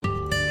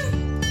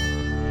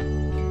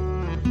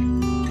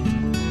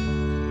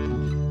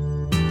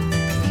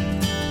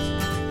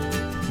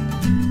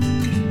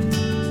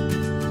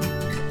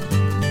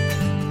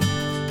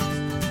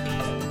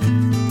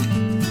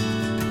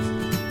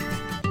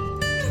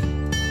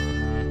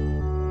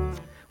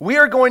We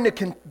are going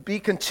to be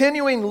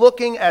continuing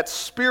looking at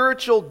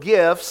spiritual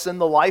gifts in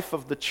the life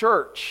of the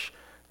church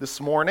this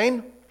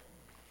morning.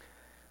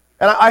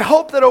 And I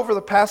hope that over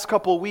the past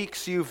couple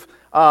weeks you've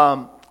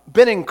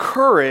been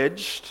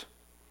encouraged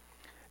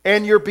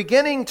and you're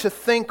beginning to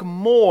think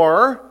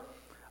more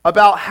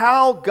about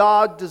how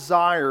God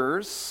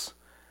desires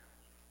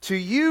to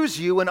use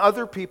you in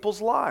other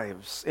people's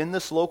lives in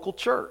this local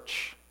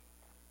church.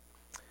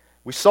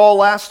 We saw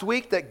last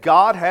week that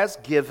God has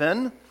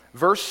given,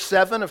 verse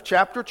 7 of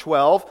chapter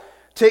 12,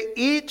 to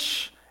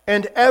each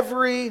and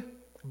every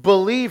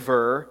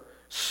believer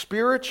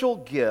spiritual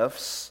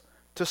gifts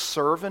to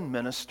serve and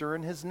minister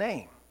in His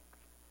name.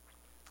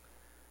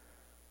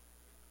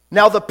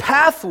 Now, the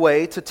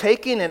pathway to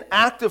taking an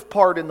active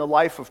part in the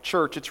life of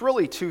church, it's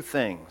really two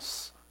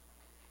things.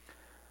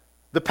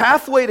 The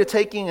pathway to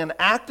taking an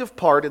active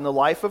part in the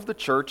life of the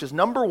church is,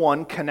 number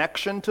one,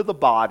 connection to the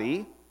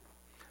body,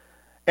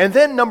 and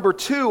then number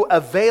two,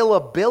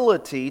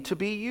 availability to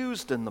be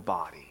used in the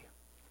body.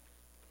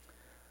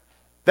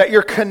 That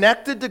you're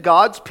connected to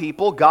God's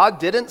people. God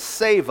didn't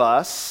save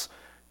us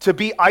to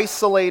be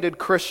isolated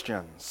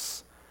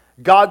Christians.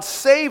 God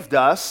saved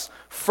us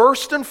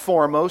first and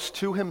foremost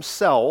to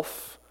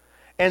Himself,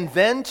 and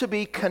then to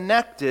be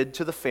connected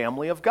to the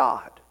family of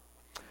God.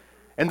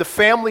 And the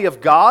family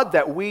of God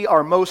that we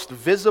are most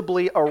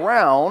visibly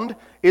around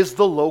is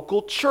the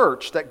local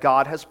church that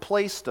God has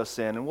placed us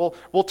in. And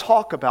we'll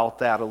talk about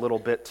that a little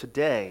bit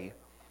today.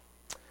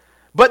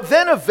 But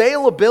then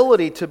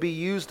availability to be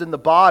used in the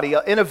body.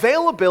 And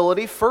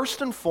availability, first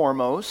and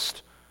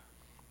foremost,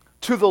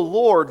 to the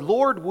Lord.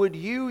 Lord, would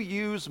you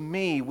use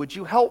me? Would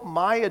you help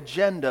my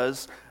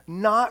agendas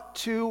not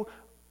to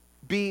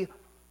be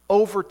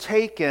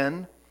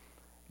overtaken,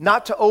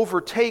 not to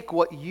overtake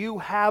what you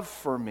have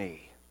for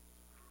me?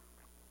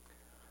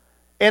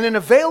 And in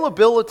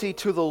availability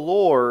to the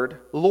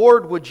Lord,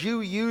 Lord, would you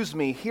use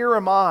me? Here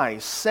am I.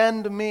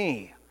 Send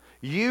me.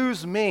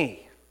 Use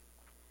me.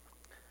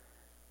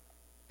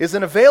 Is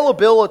an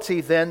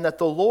availability then that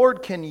the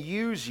Lord can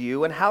use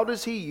you. And how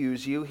does He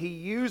use you? He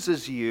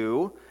uses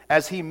you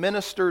as He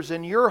ministers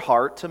in your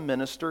heart to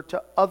minister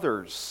to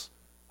others'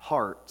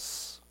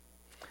 hearts.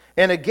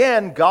 And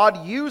again,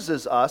 God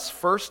uses us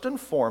first and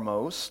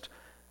foremost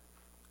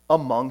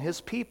among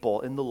His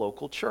people in the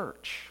local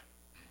church.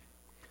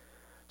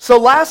 So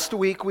last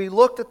week we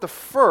looked at the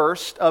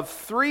first of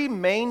three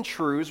main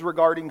truths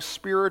regarding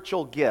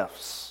spiritual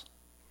gifts.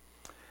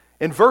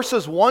 In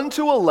verses 1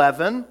 to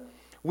 11,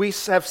 we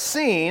have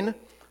seen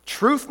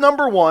truth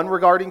number one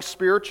regarding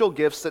spiritual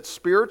gifts, that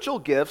spiritual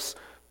gifts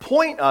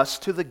point us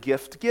to the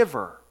gift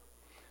giver.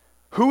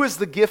 Who is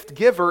the gift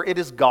giver? It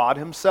is God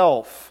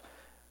Himself.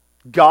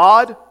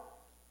 God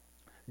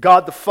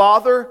the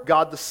Father,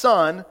 God the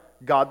Son,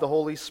 God the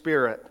Holy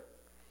Spirit.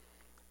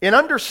 In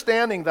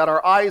understanding that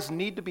our eyes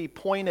need to be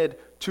pointed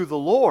to the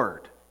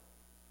Lord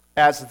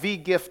as the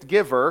gift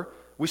giver,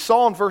 we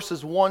saw in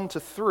verses 1 to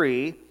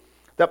 3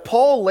 that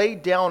Paul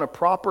laid down a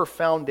proper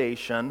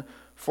foundation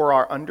for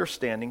our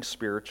understanding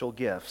spiritual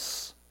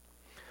gifts.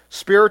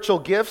 Spiritual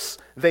gifts,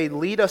 they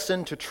lead us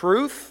into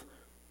truth,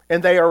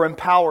 and they are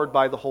empowered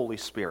by the Holy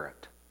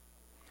Spirit.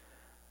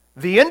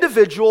 The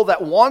individual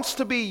that wants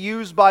to be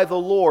used by the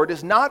Lord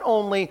is not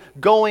only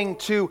going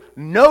to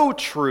know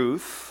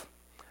truth,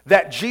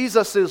 that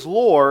Jesus is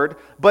Lord,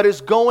 but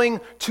is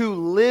going to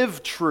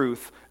live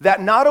truth.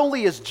 That not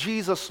only is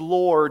Jesus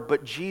Lord,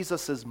 but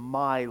Jesus is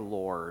my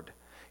Lord.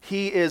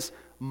 He is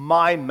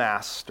my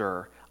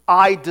master.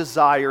 I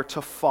desire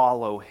to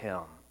follow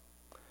Him.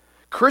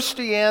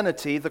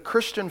 Christianity, the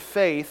Christian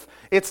faith,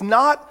 it's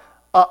not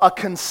a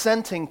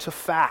consenting to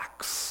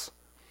facts.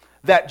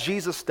 That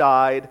Jesus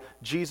died,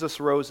 Jesus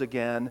rose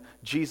again,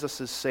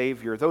 Jesus is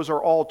Savior. Those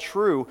are all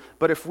true,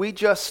 but if we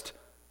just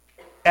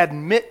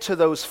admit to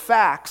those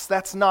facts,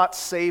 that's not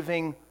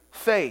saving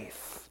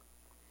faith.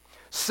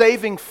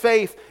 Saving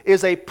faith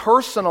is a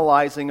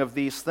personalizing of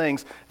these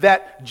things.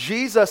 That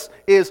Jesus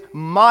is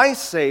my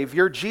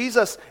Savior,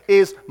 Jesus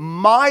is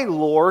my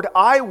Lord.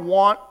 I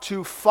want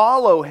to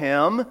follow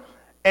Him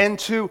and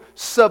to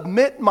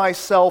submit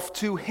myself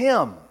to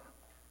Him.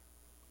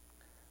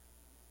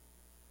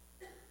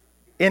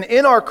 And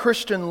in our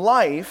Christian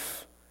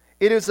life,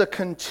 it is a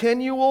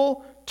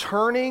continual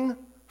turning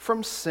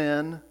from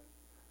sin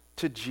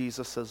to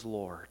Jesus as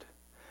Lord.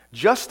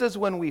 Just as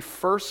when we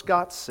first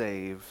got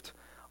saved,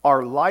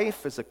 our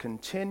life is a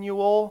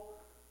continual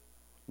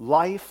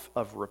life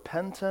of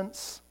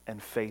repentance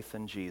and faith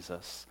in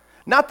Jesus.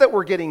 Not that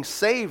we're getting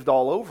saved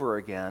all over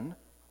again,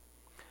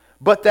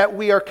 but that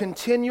we are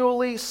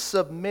continually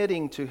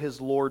submitting to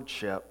His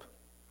lordship.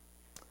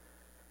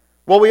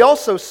 Well, we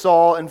also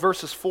saw in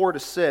verses 4 to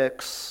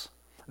 6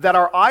 that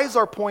our eyes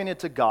are pointed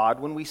to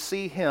God when we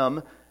see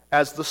Him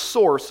as the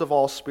source of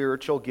all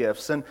spiritual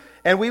gifts.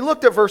 And we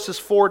looked at verses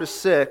 4 to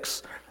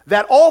 6,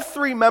 that all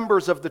three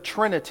members of the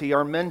Trinity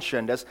are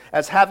mentioned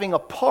as having a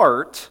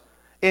part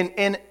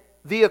in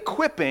the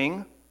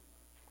equipping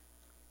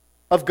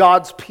of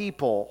God's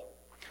people.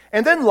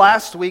 And then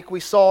last week we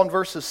saw in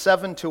verses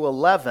 7 to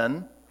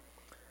 11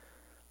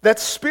 that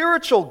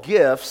spiritual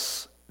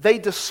gifts, they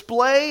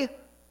display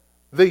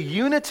the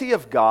unity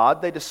of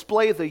God, they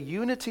display the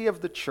unity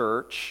of the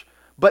church,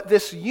 but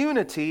this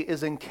unity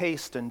is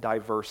encased in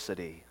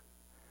diversity.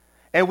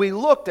 And we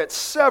looked at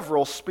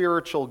several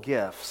spiritual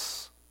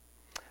gifts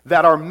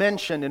that are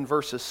mentioned in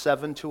verses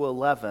 7 to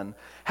 11,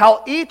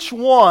 how each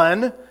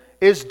one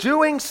is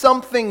doing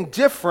something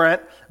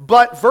different,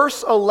 but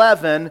verse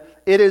 11,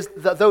 it is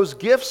those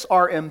gifts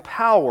are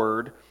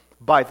empowered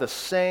by the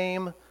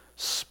same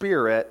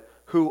Spirit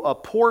who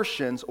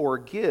apportions or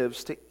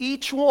gives to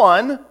each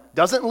one,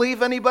 doesn't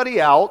leave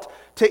anybody out,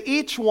 to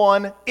each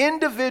one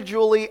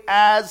individually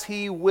as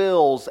he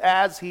wills,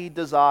 as he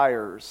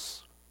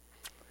desires.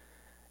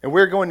 And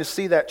we're going to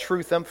see that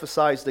truth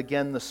emphasized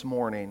again this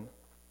morning.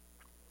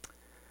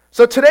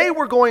 So today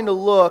we're going to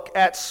look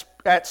at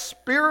the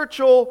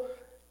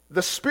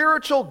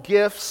spiritual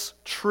gifts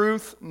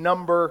truth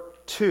number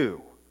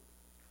 2.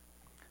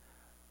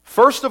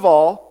 First of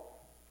all,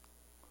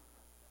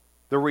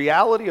 the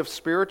reality of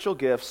spiritual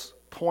gifts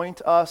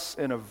point us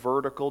in a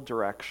vertical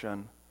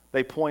direction.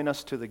 They point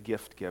us to the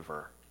gift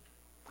giver.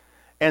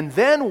 And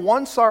then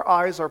once our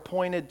eyes are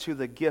pointed to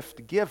the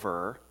gift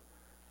giver,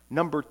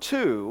 number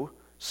 2,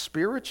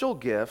 spiritual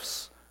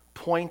gifts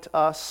point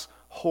us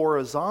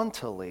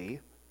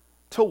horizontally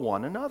to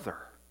one another.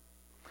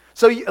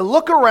 So you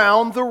look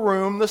around the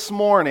room this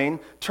morning,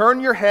 turn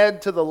your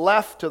head to the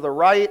left, to the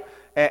right,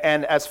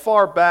 and as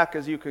far back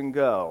as you can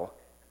go.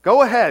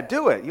 Go ahead,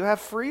 do it. You have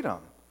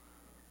freedom.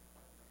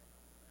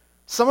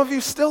 Some of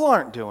you still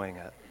aren't doing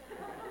it.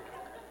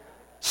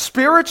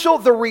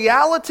 The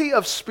reality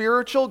of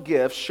spiritual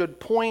gifts should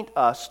point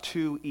us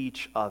to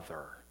each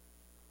other,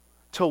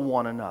 to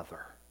one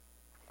another.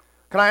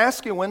 Can I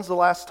ask you, when's the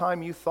last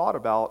time you thought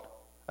about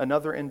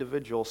another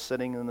individual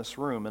sitting in this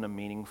room in a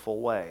meaningful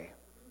way?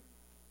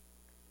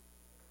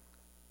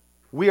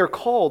 We are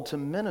called to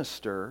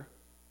minister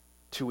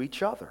to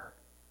each other.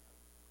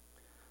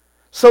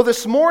 So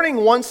this morning,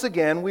 once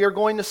again, we are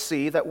going to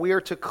see that we are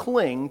to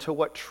cling to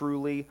what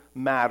truly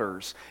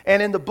matters.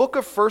 And in the book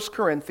of 1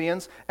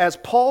 Corinthians, as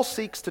Paul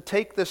seeks to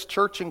take this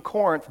church in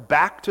Corinth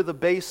back to the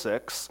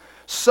basics,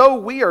 so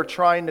we are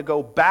trying to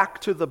go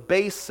back to the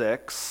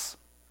basics.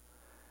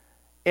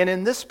 And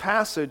in this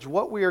passage,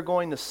 what we are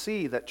going to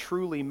see that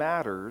truly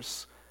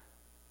matters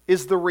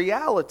is the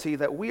reality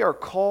that we are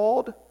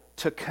called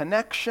to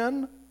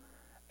connection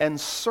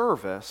and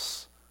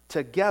service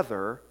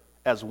together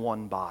as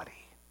one body.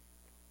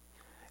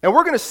 And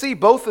we're going to see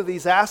both of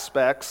these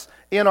aspects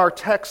in our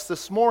text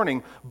this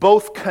morning,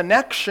 both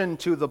connection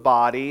to the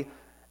body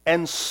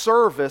and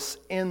service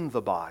in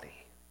the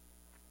body.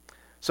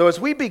 So as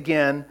we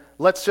begin,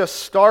 let's just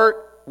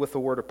start with a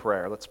word of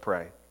prayer. Let's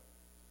pray.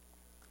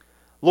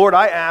 Lord,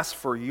 I ask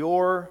for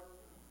your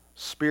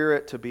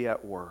Spirit to be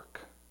at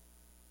work.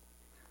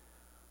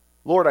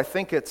 Lord, I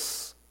think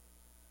it's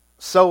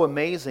so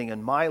amazing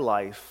in my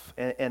life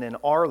and in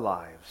our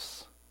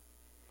lives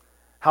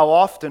how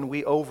often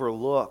we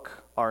overlook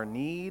our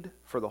need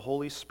for the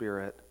Holy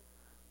Spirit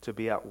to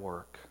be at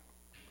work.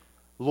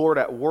 Lord,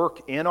 at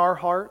work in our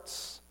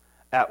hearts,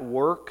 at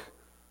work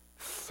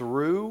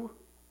through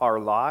our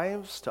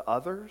lives to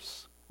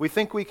others. We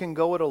think we can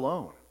go it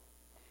alone.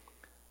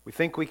 We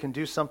think we can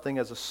do something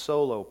as a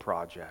solo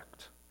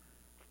project.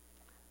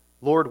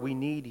 Lord, we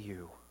need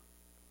you.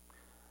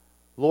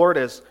 Lord,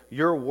 as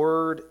your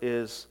word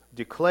is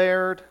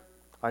declared,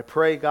 I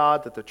pray,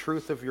 God, that the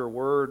truth of your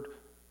word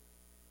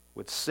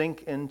would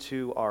sink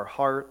into our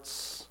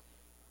hearts,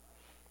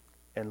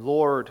 and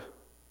Lord,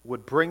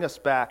 would bring us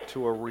back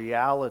to a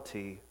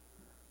reality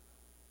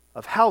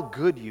of how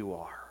good you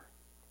are,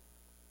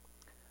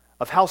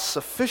 of how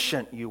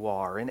sufficient you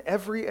are in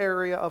every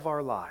area of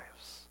our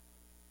lives,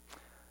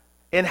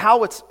 and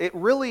how it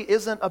really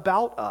isn't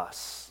about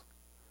us.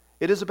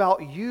 It is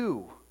about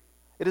you.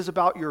 It is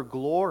about your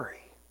glory.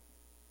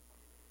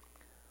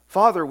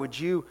 Father, would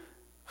you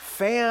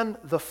fan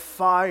the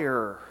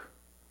fire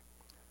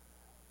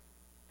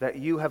that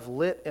you have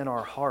lit in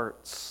our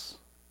hearts?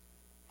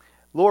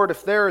 Lord,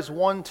 if there is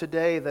one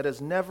today that has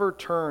never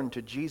turned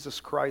to Jesus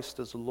Christ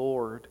as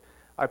Lord,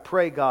 I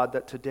pray, God,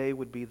 that today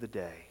would be the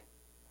day.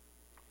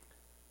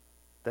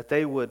 That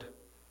they would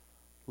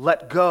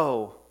let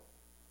go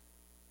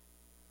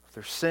of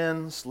their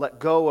sins, let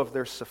go of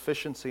their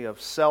sufficiency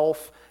of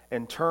self,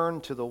 and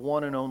turn to the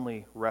one and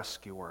only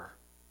rescuer.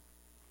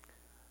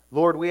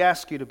 Lord, we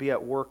ask you to be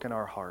at work in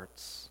our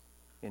hearts.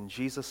 In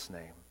Jesus'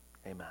 name,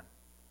 amen.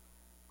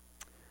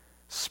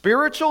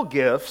 Spiritual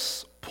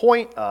gifts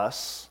point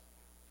us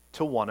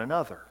to one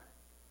another.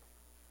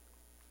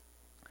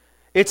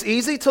 It's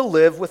easy to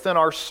live within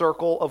our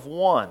circle of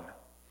one.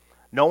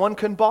 No one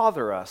can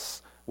bother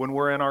us when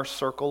we're in our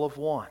circle of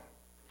one.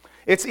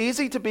 It's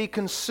easy to be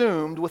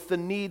consumed with the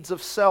needs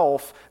of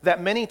self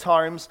that many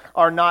times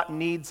are not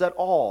needs at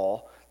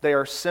all. They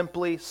are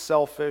simply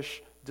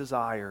selfish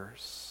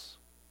desires.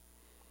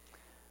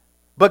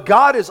 But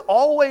God is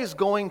always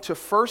going to,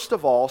 first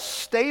of all,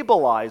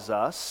 stabilize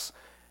us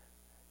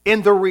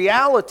in the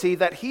reality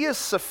that He is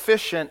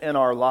sufficient in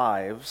our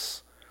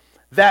lives,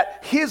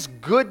 that His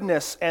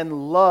goodness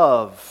and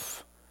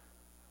love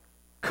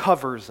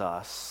covers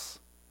us.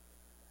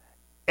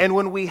 And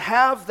when we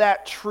have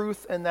that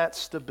truth and that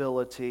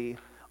stability,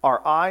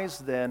 our eyes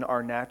then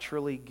are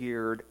naturally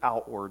geared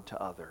outward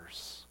to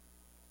others.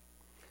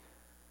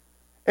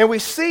 And we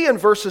see in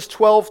verses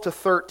 12 to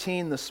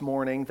 13 this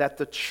morning that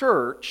the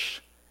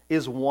church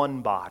is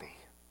one body.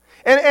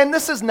 And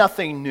this is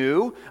nothing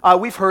new.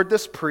 We've heard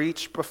this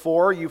preached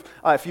before.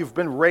 If you've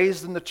been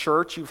raised in the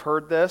church, you've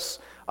heard this.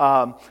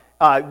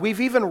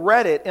 We've even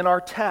read it in our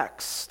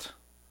text.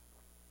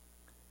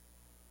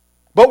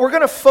 But we're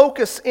going to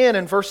focus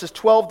in verses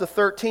 12 to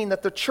 13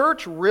 that the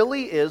church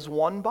really is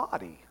one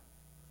body.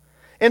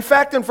 In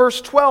fact, in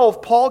verse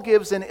 12, Paul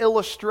gives an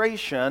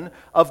illustration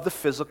of the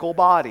physical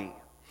body.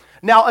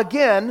 Now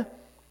again,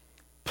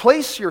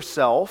 place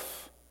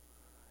yourself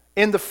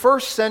in the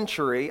first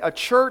century, a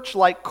church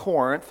like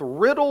Corinth,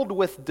 riddled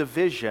with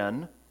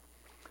division,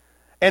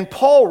 and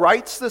Paul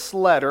writes this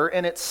letter,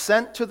 and it's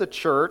sent to the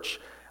church,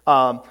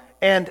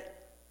 and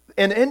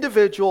an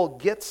individual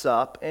gets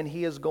up, and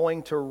he is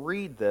going to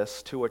read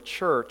this to a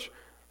church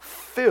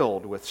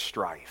filled with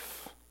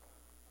strife.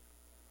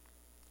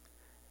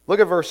 Look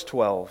at verse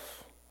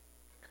 12.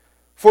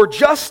 For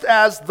just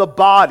as the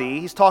body,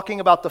 he's talking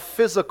about the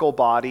physical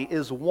body,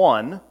 is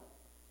one,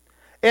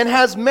 and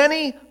has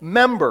many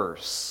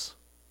members,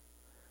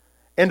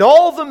 and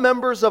all the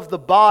members of the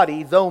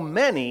body, though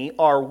many,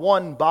 are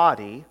one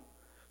body,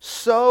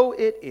 so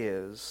it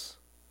is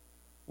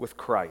with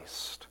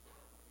Christ.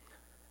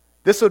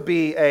 This would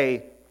be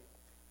an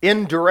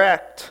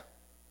indirect,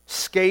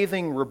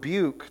 scathing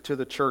rebuke to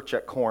the church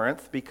at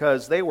Corinth,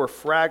 because they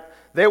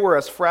were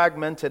as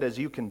fragmented as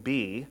you can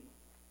be.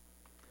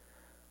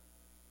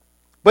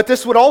 But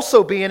this would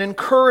also be an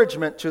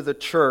encouragement to the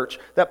church,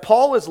 that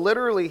Paul is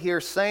literally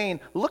here saying,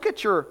 look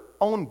at your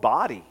own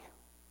body.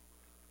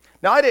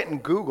 Now, I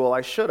didn't Google,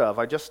 I should have,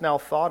 I just now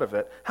thought of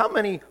it. How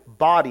many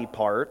body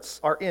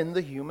parts are in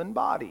the human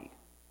body?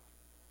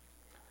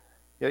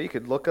 Yeah, you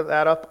could look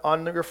that up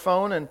on your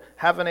phone and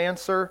have an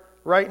answer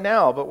right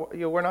now, but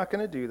we're not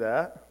going to do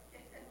that.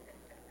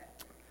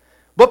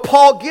 But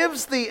Paul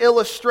gives the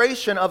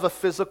illustration of a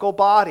physical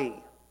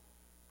body.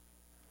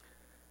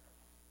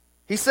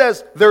 He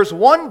says, there's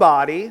one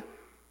body.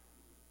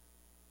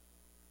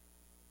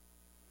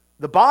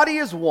 The body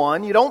is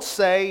one. You don't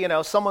say,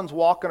 someone's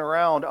walking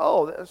around,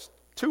 oh, there's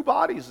two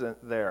bodies in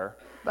there.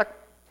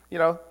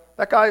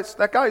 That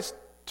guy's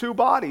two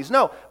bodies.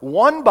 No,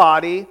 one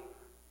body,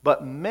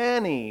 but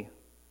many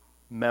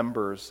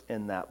members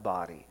in that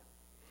body.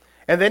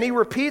 And then he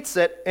repeats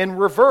it in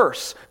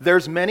reverse.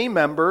 There's many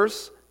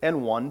members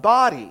and one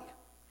body.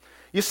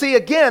 You see,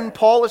 again,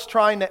 Paul is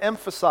trying to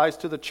emphasize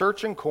to the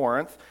church in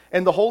Corinth,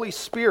 and the Holy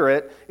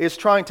Spirit is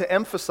trying to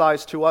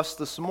emphasize to us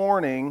this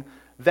morning,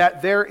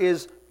 that there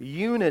is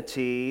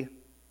unity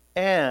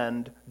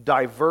and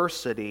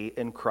diversity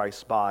in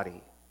Christ's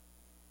body.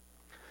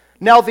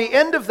 Now, the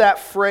end of that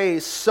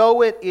phrase,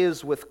 so it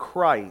is with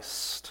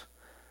Christ,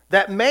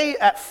 that may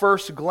at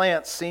first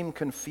glance seem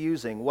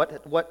confusing.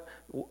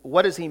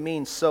 What does he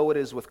mean, so it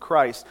is with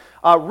Christ?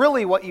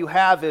 Really what you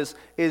have is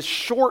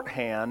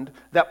shorthand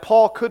that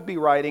Paul could be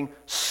writing,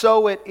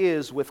 so it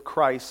is with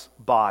Christ's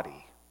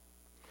body.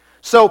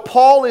 So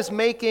Paul is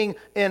making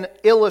an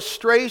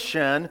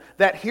illustration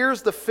that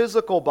here's the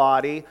physical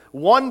body,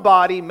 one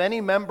body, many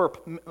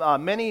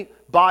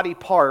body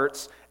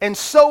parts, and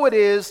so it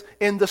is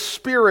in the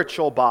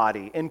spiritual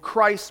body, in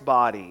Christ's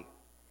body.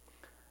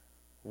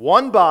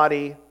 One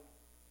body,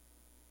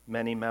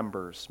 many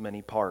members,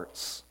 many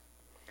parts.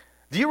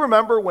 Do you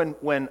remember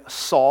when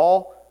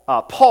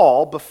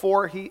Paul,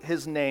 before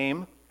his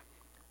name,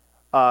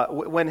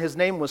 when his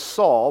name was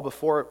Saul,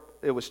 before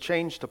it was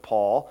changed to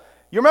Paul,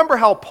 you remember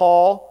how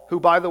Paul, who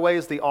by the way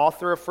is the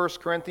author of 1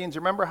 Corinthians,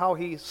 you remember how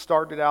he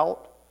started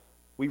out?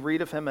 We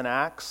read of him in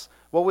Acts.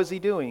 What was he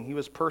doing? He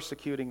was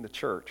persecuting the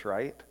church,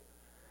 right?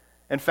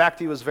 In fact,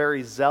 he was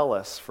very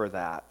zealous for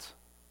that.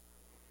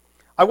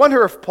 I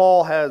wonder if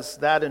Paul has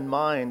that in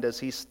mind as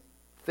he's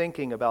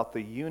thinking about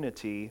the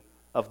unity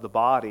of the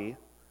body,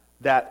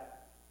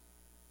 that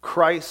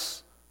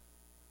Christ's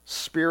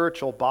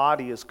spiritual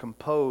body is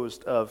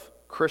composed of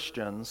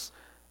Christians.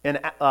 And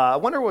I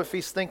wonder if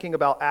he's thinking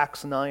about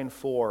Acts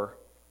 9:4,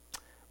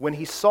 when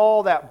he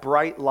saw that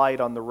bright light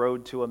on the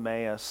road to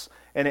Emmaus,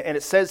 and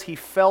it says he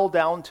fell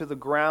down to the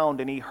ground,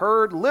 and he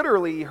heard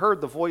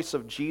the voice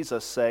of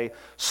Jesus say,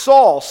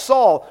 Saul,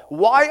 Saul,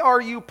 why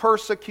are you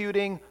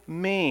persecuting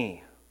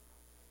me?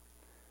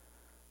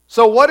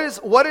 So what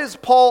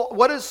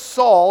is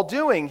Saul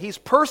doing? He's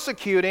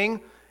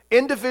persecuting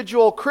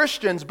individual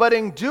Christians, but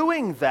in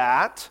doing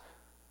that,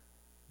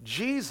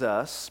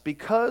 Jesus,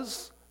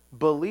 because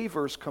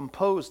believers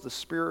compose the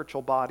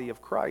spiritual body of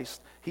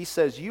Christ, he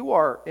says, you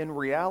are in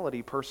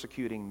reality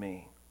persecuting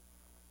me.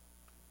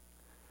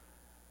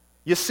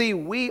 You see,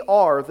 we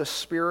are the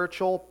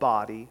spiritual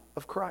body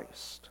of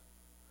Christ.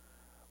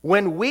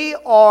 When we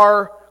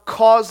are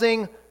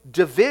causing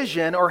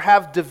division or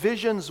have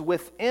divisions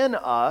within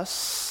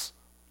us,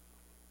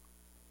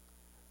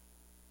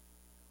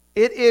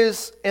 It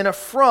is an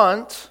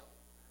affront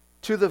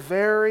to the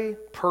very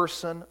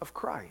person of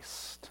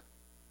Christ.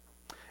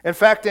 In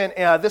fact,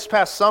 this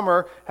past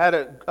summer, had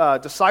a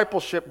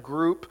discipleship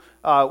group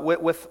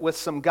with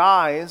some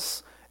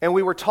guys, and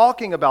we were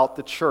talking about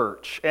the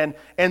church and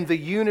the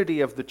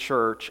unity of the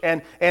church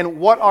and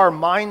what our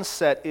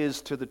mindset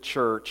is to the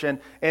church. And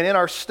in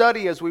our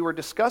study, as we were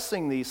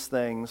discussing these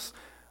things,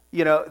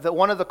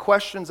 one of the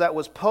questions that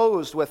was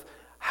posed with,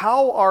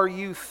 how are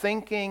you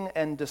thinking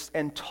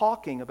and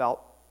talking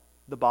about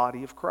the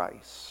body of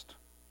Christ?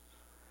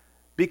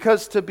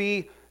 Because to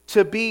be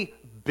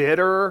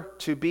bitter,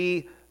 to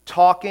be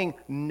talking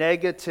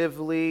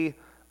negatively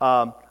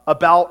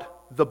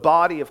about the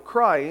body of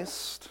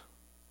Christ,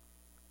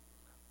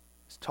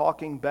 is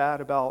talking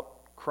bad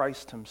about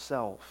Christ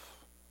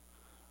himself.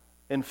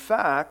 In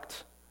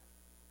fact,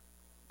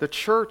 the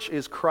church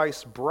is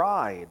Christ's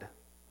bride.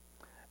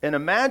 And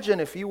imagine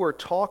if you were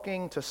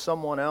talking to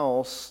someone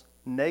else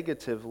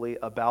negatively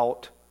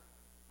about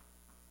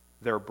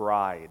their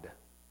bride.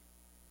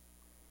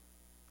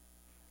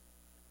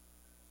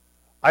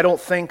 I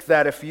don't think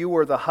that if you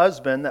were the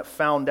husband that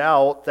found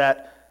out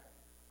that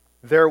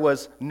there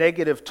was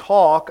negative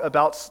talk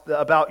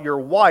about your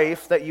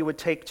wife, that you would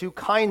take too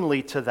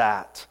kindly to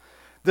that.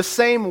 The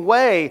same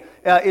way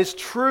is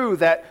true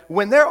that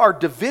when there are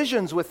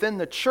divisions within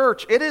the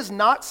church, it is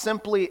not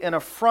simply an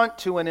affront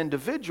to an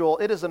individual,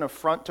 it is an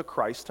affront to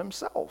Christ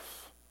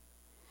himself.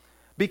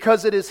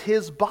 Because it is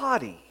his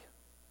body.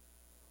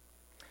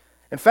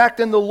 In fact,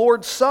 in the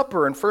Lord's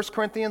Supper, in 1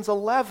 Corinthians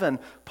 11,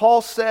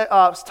 Paul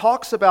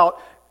talks about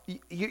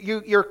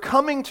you're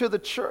coming to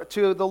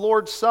the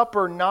Lord's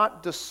Supper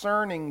not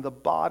discerning the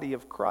body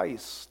of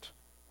Christ.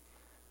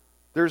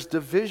 There's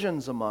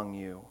divisions among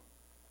you.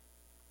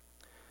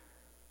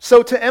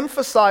 So to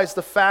emphasize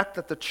the fact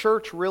that the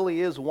church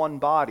really is one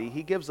body,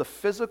 he gives a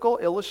physical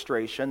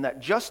illustration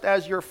that just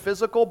as your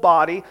physical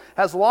body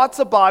has lots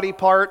of body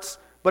parts,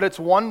 but it's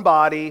one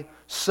body,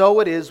 so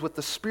it is with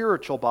the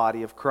spiritual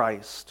body of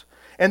Christ.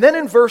 And then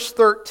in verse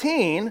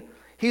 13,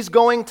 he's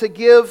going to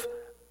give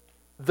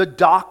the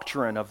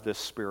doctrine of this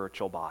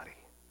spiritual body.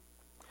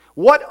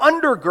 What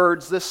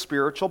undergirds this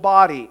spiritual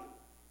body?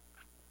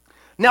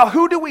 Now,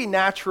 who do we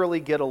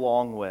naturally get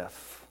along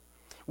with?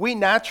 We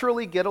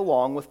naturally get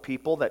along with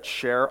people that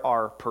share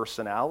our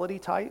personality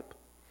type.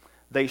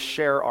 They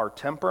share our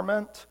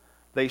temperament.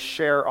 They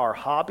share our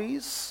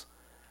hobbies.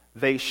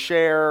 They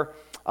share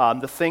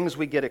the things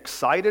we get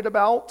excited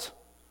about.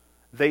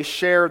 They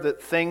share the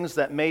things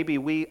that maybe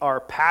we are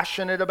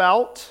passionate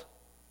about.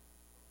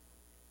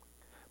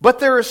 But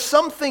there is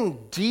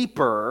something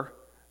deeper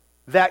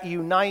that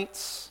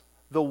unites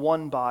the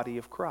one body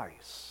of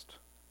Christ.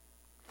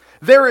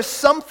 There is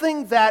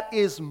something that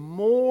is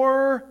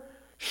more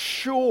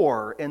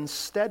sure and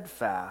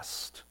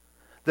steadfast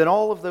than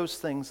all of those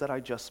things that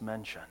I just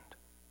mentioned.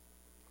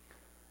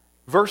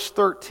 Verse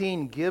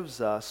 13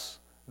 gives us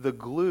the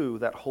glue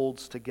that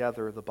holds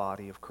together the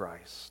body of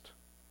Christ.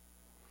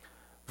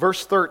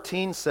 Verse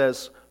 13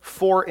 says,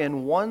 "For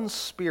in one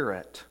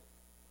Spirit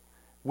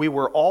we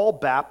were all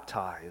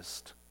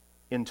baptized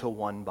into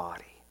one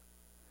body.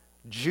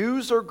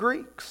 Jews or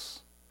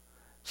Greeks,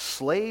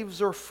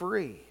 slaves or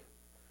free,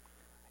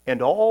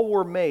 and all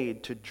were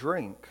made to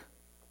drink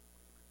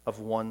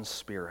of one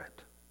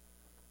Spirit."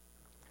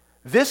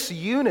 This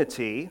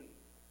unity,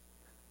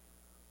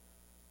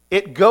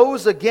 it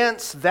goes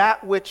against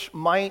that which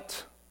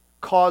might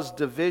cause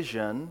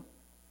division.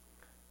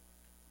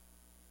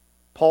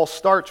 Paul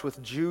starts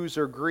with Jews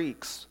or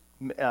Greeks.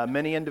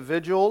 Many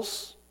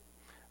individuals,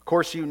 of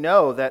course, you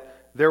know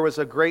that there was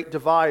a great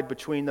divide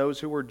between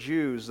those who were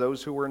Jews,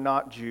 those who were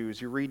not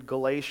Jews. You read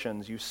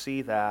Galatians, you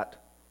see that.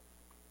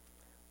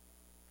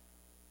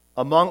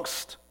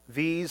 Amongst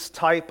these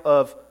type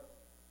of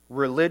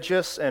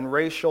religious and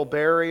racial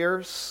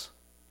barriers,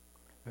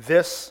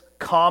 this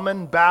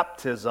common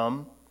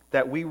baptism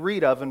that we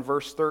read of in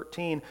verse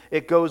 13,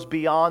 it goes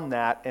beyond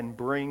that and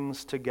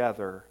brings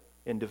together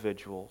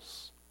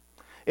individuals.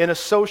 In a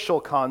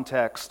social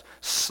context,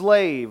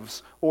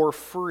 slaves or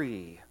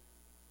free.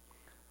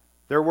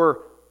 There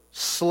were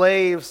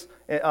slaves,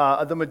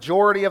 the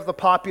majority of the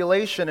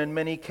population in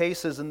many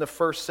cases in the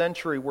first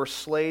century were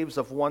slaves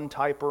of one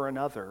type or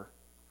another.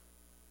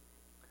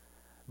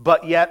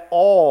 But yet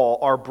all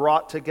are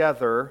brought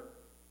together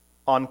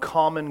on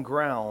common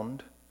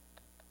ground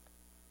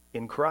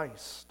in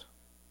Christ.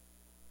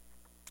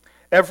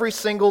 Every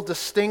single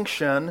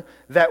distinction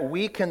that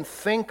we can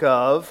think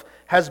of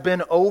has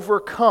been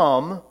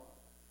overcome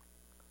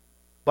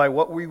by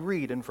what we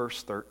read in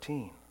verse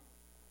 13.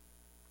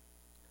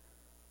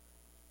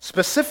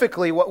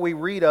 Specifically, what we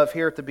read of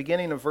here at the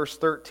beginning of verse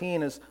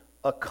 13 is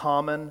a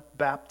common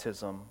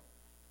baptism.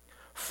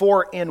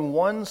 For in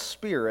one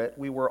Spirit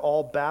we were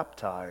all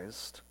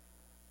baptized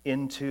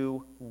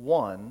into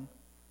one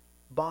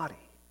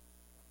body.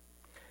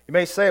 You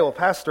may say, well,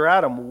 Pastor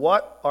Adam,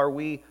 what are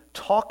we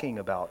talking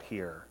about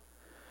here?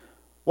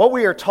 What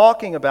we are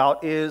talking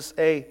about is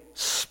a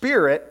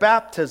Spirit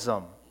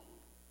baptism.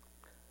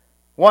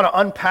 I want to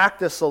unpack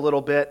this a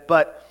little bit,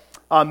 but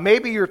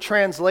Maybe your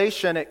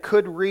translation, it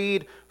could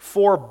read,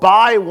 for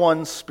by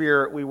one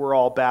Spirit we were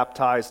all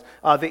baptized.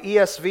 The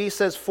ESV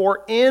says,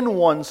 for in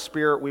one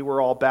Spirit we were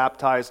all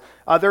baptized.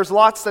 There's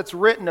lots that's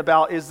written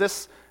about,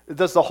 does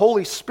the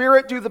Holy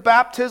Spirit do the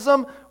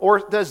baptism, or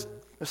does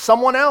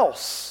someone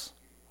else?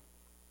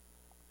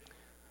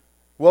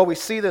 Well, we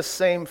see this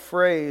same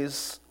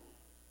phrase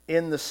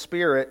in the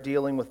Spirit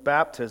dealing with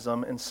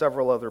baptism in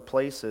several other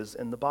places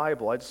in the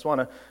Bible. I just want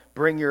to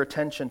bring your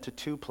attention to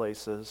two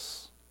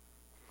places.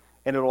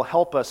 And it'll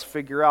help us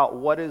figure out,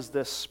 what is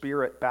this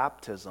Spirit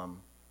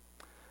baptism?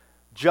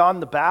 John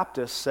the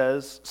Baptist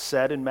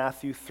said in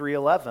Matthew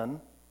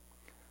 3:11,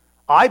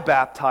 I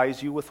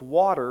baptize you with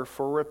water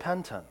for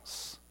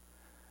repentance.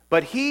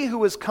 But he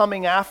who is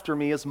coming after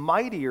me is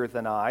mightier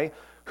than I,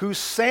 whose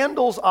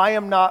sandals I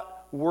am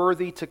not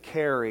worthy to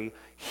carry.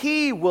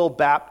 He will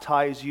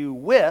baptize you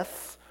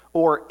with,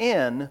 or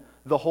in,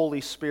 the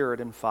Holy Spirit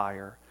and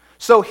fire.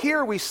 So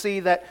here we see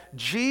that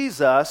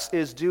Jesus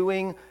is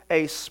doing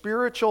a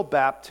spiritual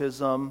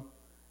baptism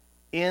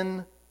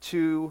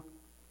into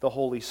the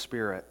Holy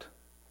Spirit.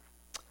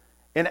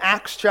 In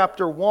Acts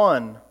chapter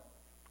 1,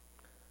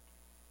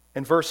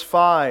 in verse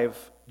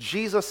 5,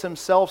 Jesus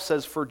himself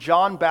says, for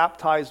John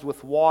baptized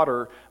with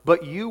water,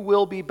 but you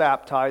will be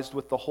baptized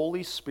with the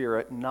Holy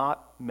Spirit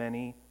not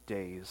many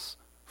days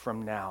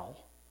from now.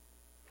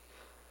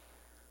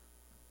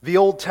 The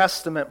Old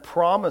Testament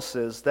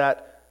promises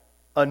that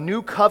a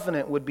new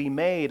covenant would be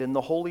made and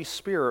the Holy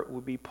Spirit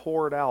would be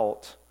poured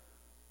out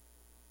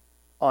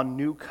on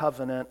new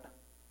covenant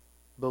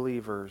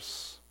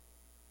believers.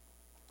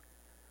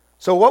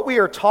 So what we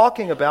are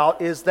talking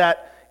about is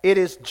that it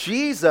is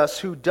Jesus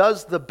who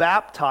does the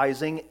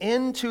baptizing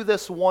into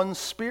this one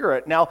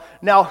Spirit.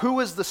 Now who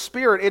is the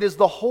Spirit? It is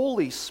the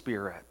Holy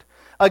Spirit.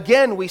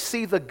 Again, we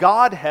see the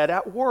Godhead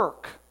at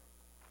work.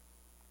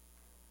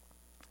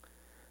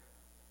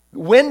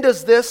 When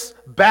does this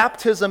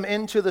baptism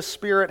into the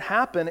Spirit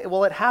happen?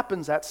 Well, it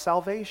happens at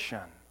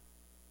salvation.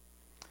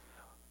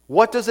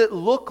 What does it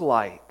look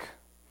like?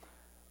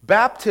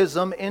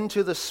 Baptism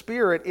into the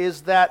Spirit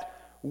is that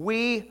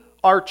we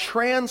are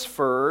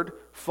transferred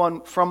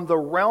from the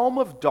realm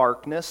of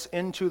darkness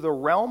into the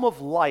realm of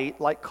light,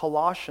 like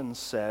Colossians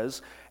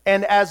says,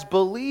 and as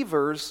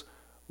believers,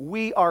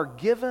 we are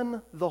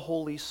given the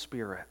Holy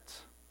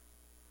Spirit.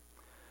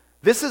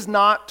 This is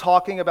not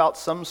talking about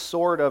some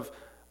sort of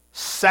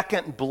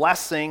second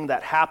blessing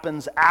that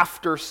happens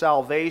after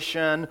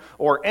salvation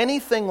or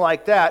anything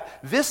like that.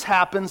 This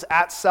happens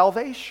at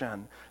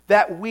salvation,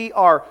 that we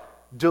are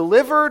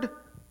delivered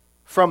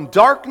from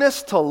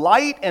darkness to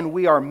light and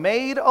we are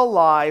made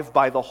alive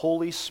by the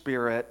Holy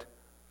Spirit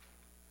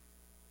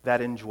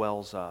that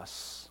indwells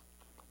us.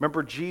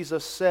 Remember,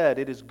 Jesus said,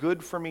 it is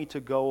good for me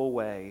to go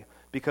away,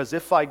 because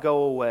if I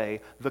go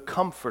away, the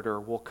Comforter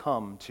will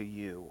come to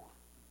you.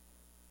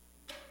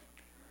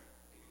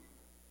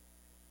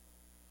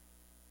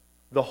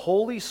 The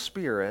Holy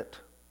Spirit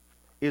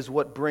is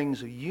what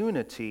brings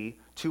unity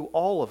to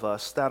all of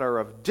us that are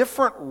of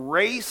different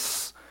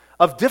race,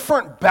 of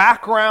different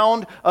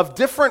background, of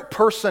different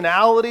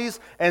personalities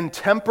and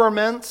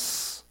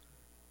temperaments.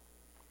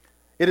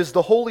 It is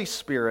the Holy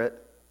Spirit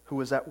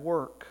who is at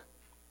work.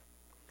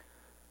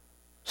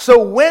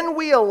 So when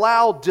we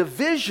allow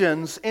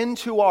divisions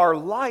into our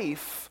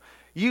life,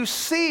 you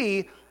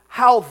see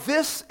how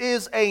this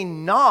is a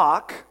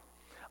knock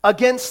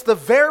against the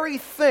very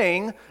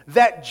thing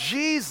that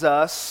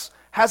Jesus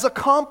has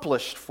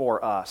accomplished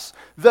for us.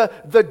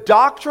 The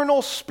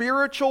doctrinal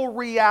spiritual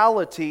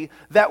reality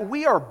that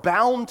we are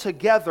bound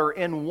together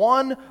in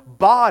one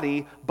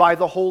body by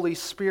the Holy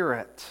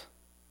Spirit.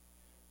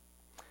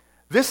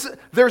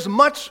 There's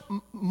much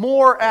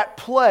more at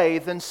play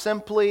than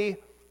simply,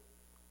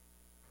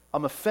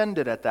 I'm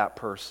offended at that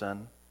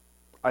person,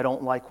 I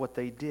don't like what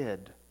they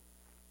did.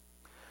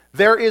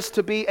 There is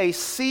to be a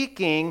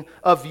seeking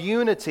of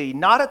unity,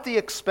 not at the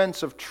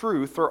expense of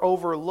truth or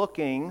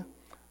overlooking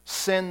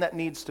sin that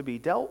needs to be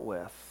dealt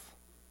with.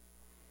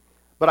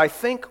 But I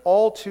think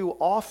all too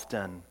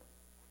often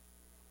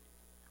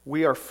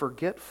we are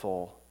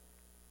forgetful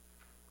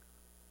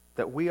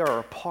that we are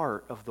a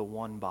part of the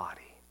one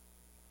body.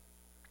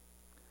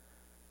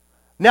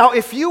 Now,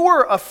 if you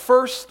were a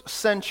first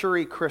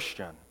century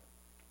Christian,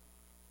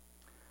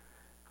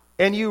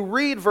 and you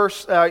read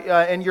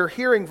and you're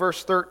hearing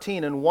verse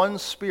 13, in one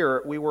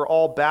Spirit we were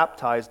all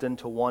baptized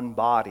into one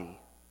body,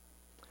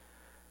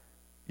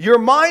 your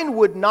mind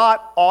would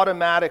not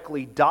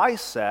automatically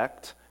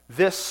dissect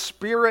this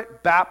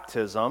Spirit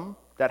baptism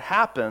that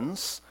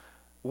happens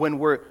when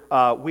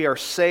we are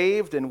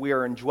saved and we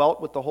are indwelt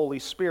with the Holy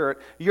Spirit.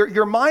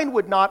 Your mind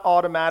would not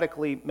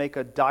automatically make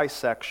a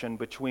dissection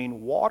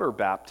between water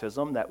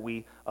baptism that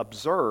we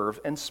observe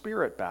and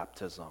Spirit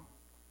baptism.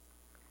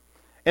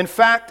 In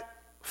fact,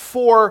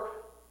 for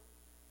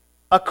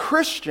a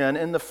Christian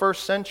in the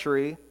first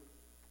century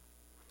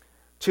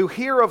to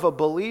hear of a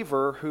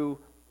believer who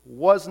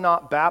was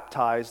not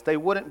baptized, they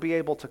wouldn't be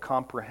able to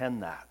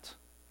comprehend that.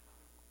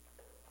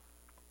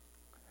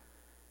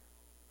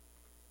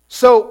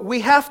 So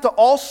we have to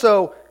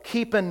also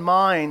keep in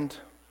mind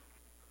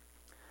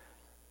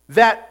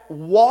that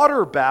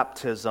water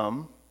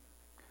baptism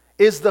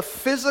is the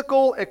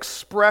physical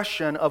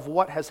expression of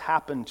what has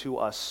happened to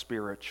us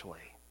spiritually.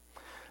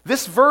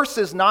 This verse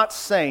is not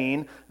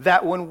saying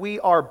that when we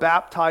are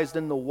baptized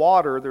in the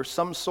water, there's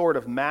some sort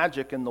of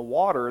magic in the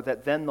water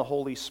that then the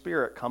Holy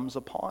Spirit comes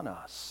upon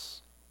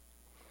us.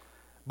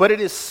 But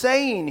it is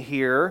saying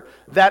here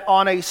that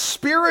on a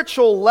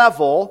spiritual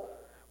level,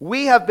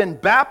 we have been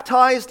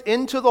baptized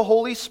into the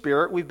Holy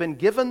Spirit. We've been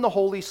given the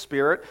Holy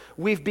Spirit.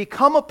 We've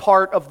become a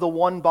part of the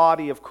one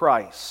body of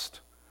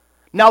Christ.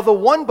 Now, the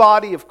one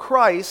body of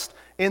Christ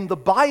in the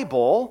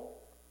Bible,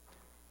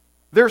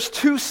 there's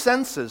two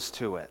senses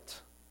to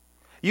it.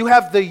 You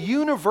have the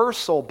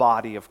universal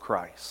body of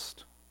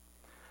Christ,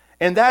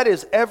 and that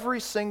is every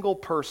single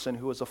person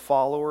who is a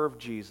follower of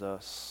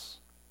Jesus.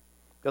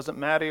 Doesn't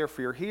matter if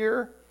you're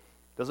here,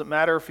 doesn't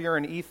matter if you're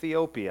in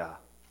Ethiopia.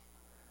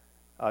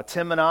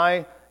 Tim and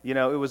I, it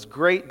was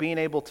great being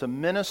able to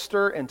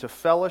minister and to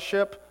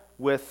fellowship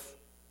with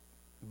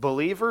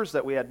believers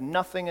that we had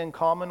nothing in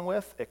common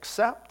with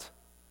except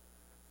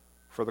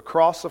for the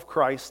cross of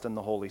Christ and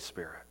the Holy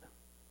Spirit.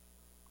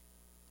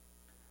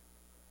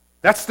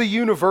 That's the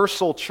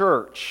universal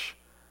church.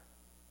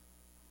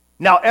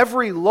 Now,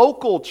 every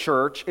local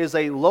church is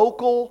a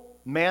local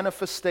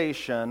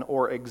manifestation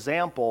or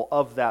example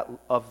of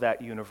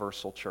that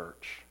universal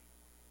church.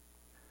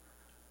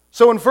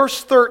 So in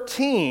verse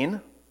 13,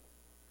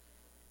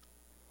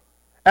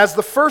 as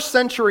the first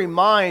century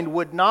mind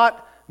would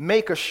not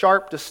make a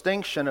sharp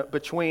distinction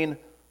between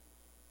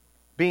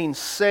being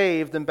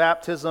saved and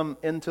baptism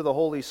into the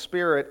Holy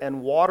Spirit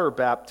and water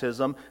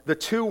baptism, the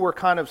two were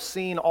kind of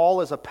seen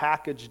all as a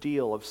package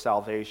deal of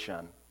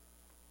salvation.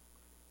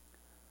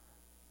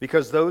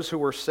 Because those who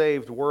were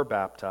saved were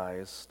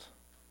baptized.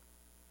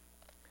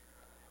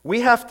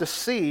 We have to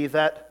see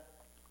that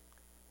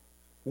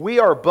we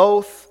are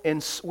both in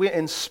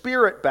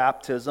spirit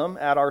baptism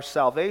at our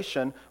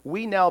salvation.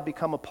 We now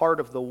become a part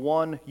of the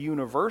one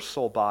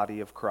universal body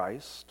of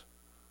Christ.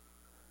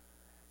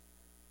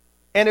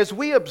 And as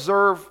we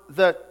observe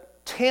the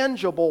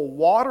tangible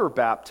water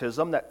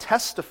baptism that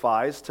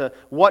testifies to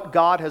what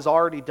God has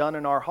already done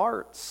in our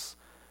hearts,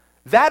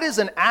 that is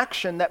an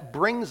action that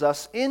brings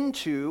us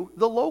into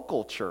the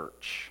local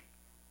church.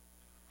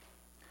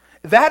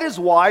 That is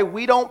why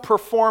we don't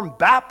perform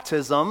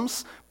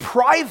baptisms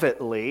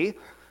privately,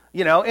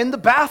 in the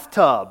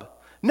bathtub.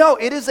 No,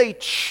 it is a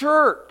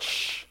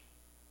church.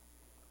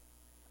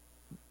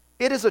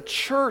 It is a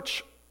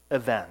church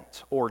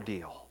event,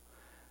 ordeal.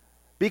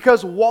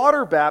 Because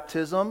water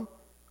baptism,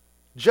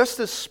 just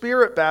as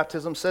spirit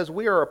baptism says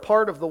we are a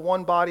part of the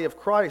one body of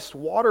Christ,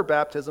 water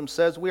baptism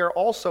says we are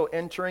also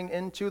entering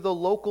into the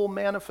local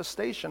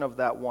manifestation of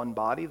that one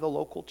body, the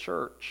local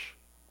church.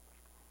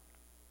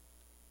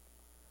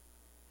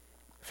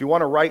 If you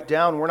want to write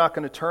down, we're not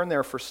going to turn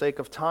there for sake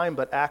of time,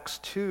 but Acts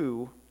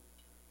 2,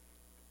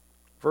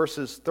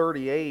 verses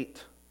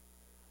 38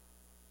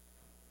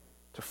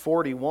 to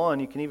 41,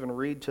 you can even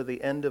read to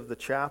the end of the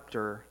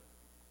chapter.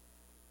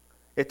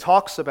 It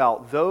talks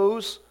about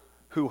those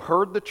who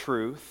heard the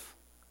truth,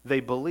 they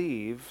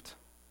believed,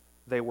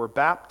 they were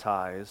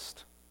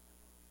baptized,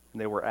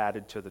 and they were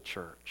added to the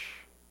church.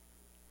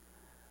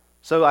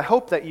 So I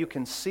hope that you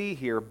can see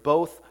here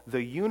both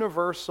the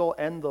universal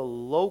and the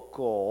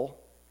local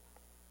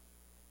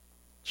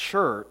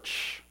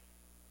church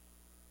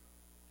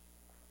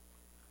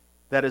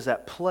that is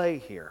at play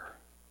here.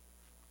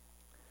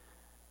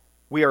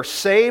 We are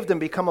saved and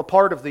become a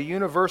part of the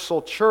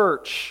universal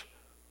church,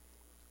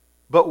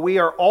 but we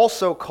are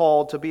also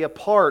called to be a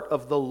part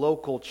of the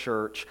local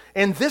church.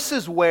 And this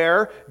is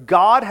where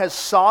God has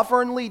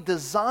sovereignly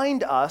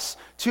designed us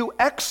to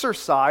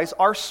exercise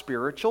our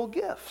spiritual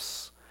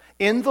gifts,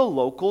 in the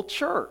local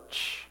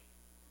church.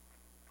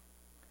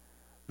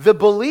 The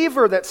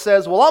believer that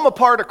says, well, I'm a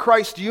part of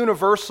Christ's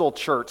universal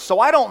church, so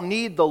I don't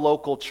need the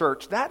local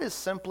church, that is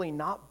simply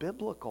not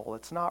biblical.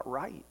 It's not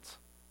right.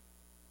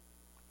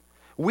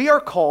 We are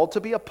called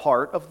to be a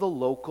part of the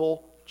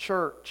local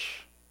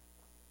church.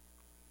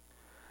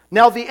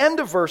 Now, the end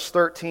of verse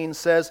 13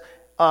 says,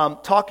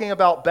 talking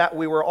about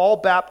we were all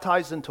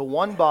baptized into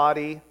one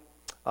body,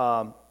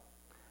 and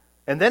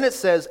then it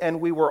says, and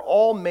we were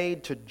all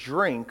made to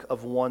drink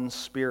of one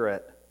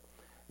Spirit.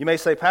 You may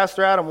say,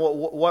 Pastor Adam,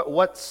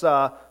 what's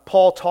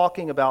Paul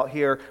talking about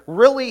here?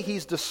 Really,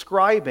 he's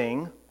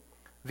describing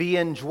the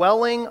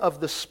indwelling of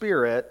the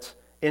Spirit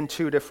in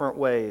two different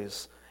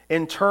ways.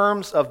 In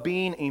terms of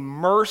being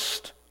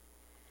immersed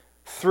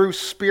through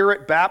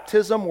Spirit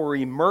baptism, we're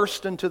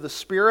immersed into the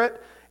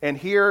Spirit. And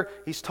here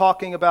he's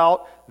talking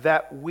about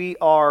that we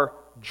are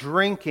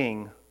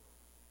drinking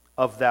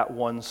of that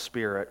one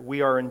Spirit.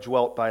 We are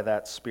indwelt by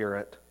that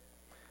Spirit.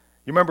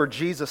 You remember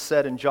Jesus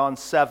said in John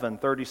 7,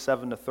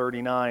 37 to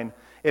 39,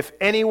 if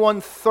anyone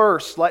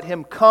thirsts, let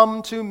him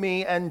come to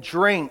me and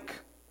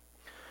drink.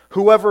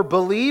 Whoever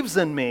believes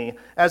in me,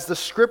 as the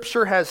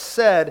Scripture has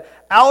said,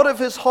 out of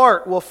his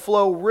heart will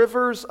flow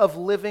rivers of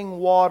living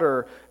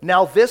water.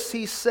 Now this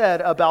he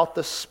said about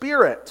the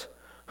Spirit,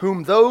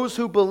 whom those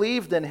who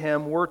believed in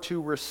him were to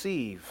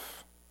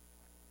receive.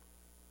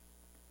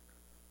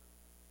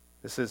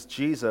 This is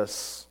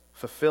Jesus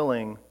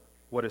fulfilling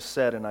what is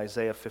said in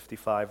Isaiah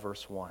 55,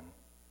 verse 1.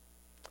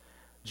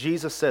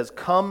 Jesus says,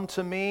 "Come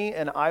to me,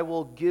 and I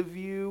will give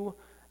you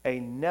a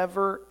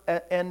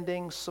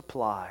never-ending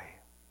supply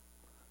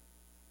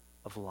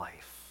of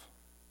life."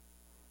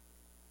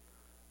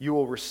 You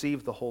will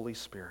receive the Holy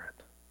Spirit.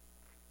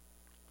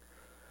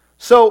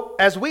 So,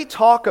 as we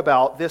talk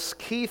about this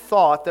key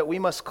thought that we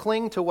must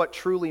cling to what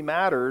truly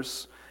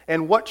matters,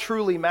 and what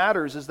truly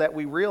matters is that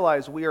we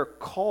realize we are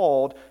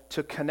called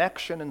to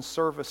connection and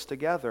service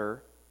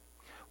together.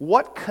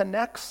 What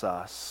connects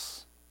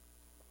us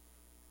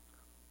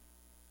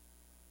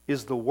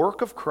is the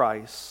work of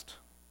Christ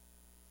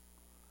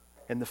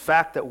and the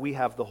fact that we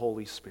have the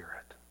Holy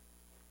Spirit.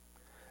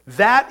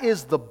 That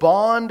is the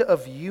bond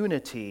of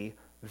unity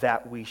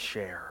that we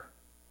share.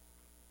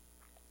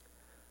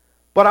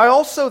 But I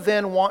also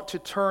then want to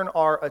turn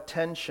our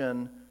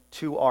attention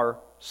to our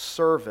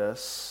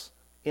service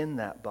in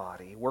that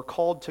body. We're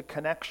called to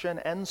connection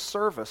and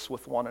service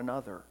with one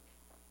another.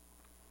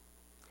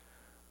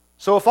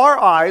 So if our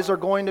eyes are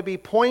going to be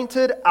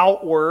pointed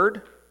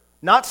outward,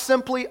 not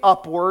simply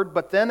upward,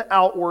 but then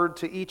outward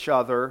to each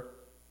other,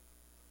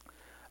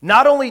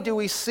 not only do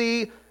we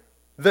see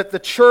that the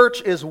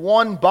church is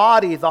one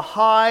body, the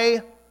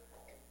high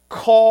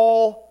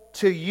call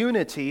to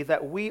unity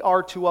that we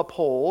are to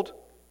uphold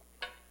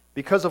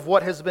because of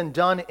what has been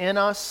done in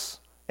us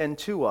and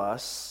to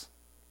us,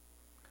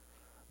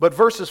 but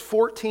verses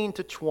 14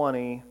 to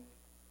 20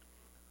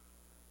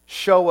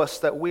 show us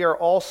that we are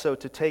also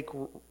to take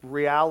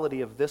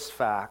reality of this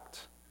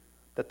fact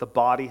that the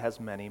body has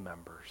many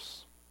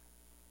members.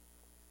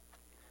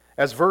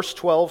 As verse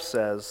 12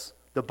 says,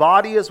 "The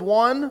body is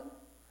one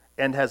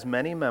and has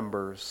many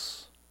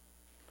members.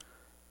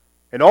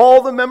 And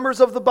all the members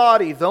of the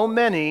body, though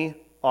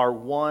many, are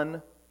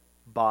one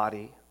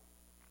body."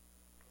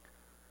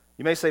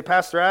 You may say,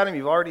 "Pastor Adam,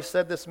 you've already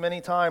said this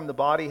many times, the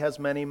body has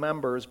many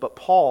members." But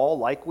Paul,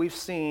 like we've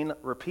seen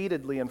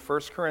repeatedly in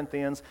 1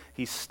 Corinthians,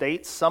 he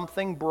states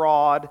something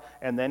broad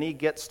and then he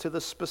gets to the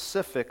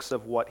specifics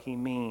of what he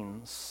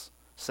means.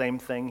 Same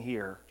thing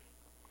here.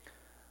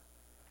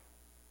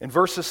 In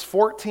verses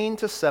 14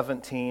 to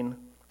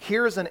 17,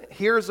 here's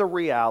a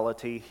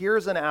reality,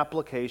 here's an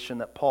application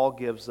that Paul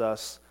gives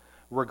us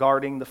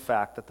regarding the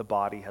fact that the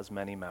body has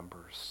many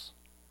members.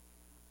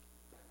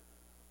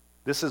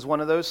 This is one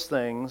of those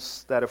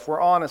things that if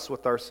we're honest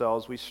with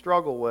ourselves, we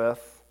struggle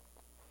with.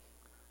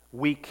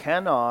 We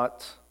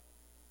cannot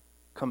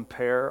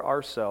compare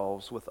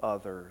ourselves with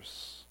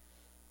others.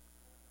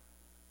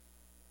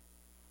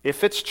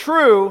 If it's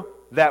true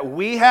that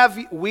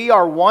we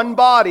are one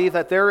body,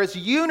 that there is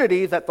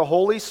unity that the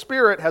Holy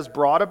Spirit has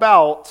brought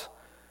about,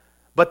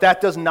 but that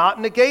does not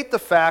negate the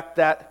fact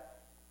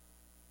that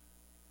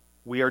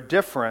we are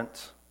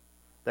different,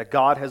 that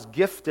God has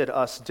gifted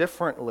us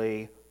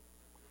differently.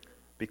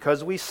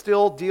 Because we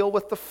still deal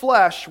with the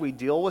flesh, we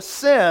deal with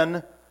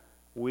sin,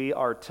 we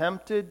are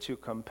tempted to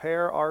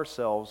compare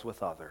ourselves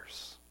with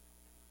others.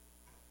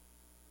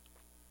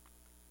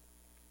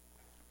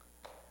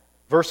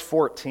 Verse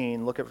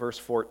 14, look at verse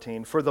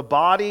 14. "For the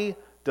body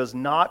does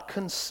not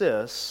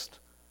consist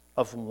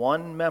of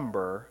one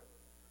member,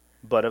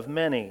 but of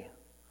many."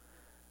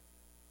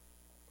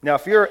 Now,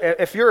 if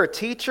you're a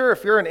teacher,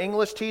 if you're an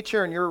English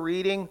teacher and you're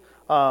reading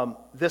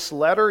this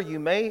letter, you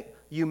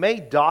may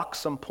dock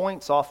some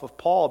points off of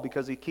Paul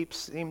because he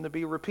seemed to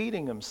be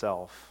repeating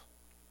himself.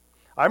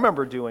 I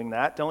remember doing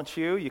that, don't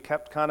you? You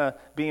kept kind of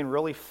being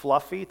really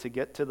fluffy to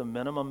get to the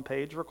minimum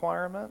page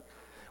requirement.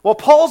 Well,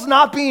 Paul's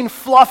not being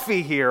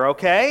fluffy here,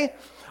 okay?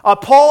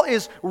 Paul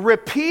is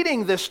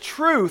repeating this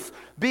truth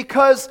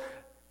because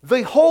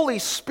the Holy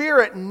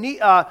Spirit,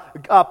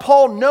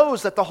 Paul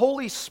knows that the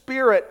Holy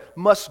Spirit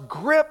must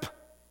grip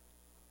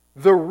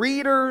the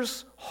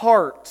readers'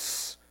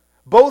 hearts,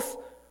 both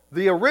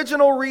the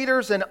original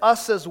readers and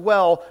us as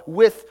well,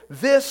 with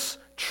this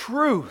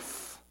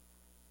truth.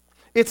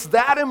 It's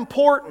that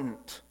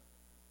important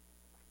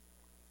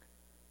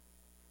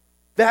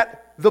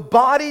that the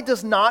body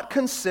does not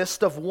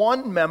consist of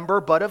one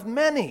member but of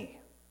many.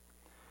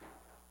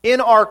 In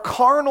our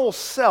carnal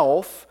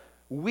self,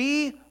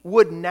 we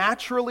would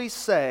naturally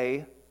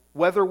say,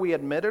 whether we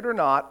admit it or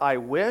not, "I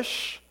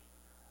wish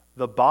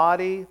the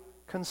body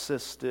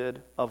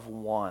consisted of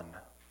one.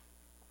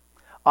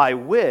 I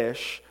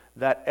wish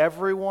that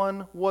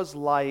everyone was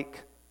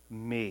like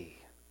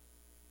me."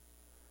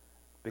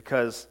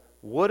 Because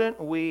wouldn't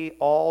we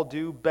all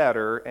do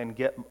better and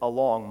get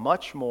along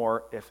much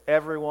more if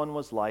everyone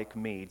was like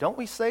me? Don't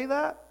we say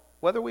that,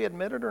 whether we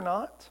admit it or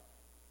not?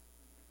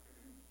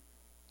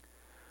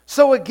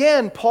 So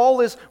again,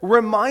 Paul is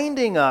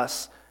reminding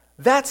us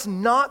that's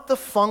not the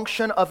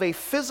function of a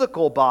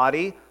physical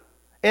body.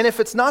 And if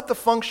it's not the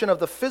function of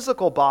the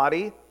physical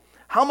body,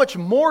 how much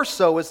more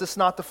so is this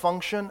not the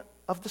function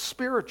of the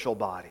spiritual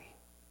body?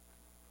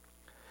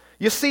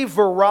 You see,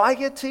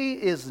 variety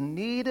is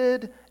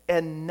needed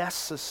and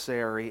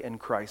necessary in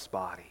Christ's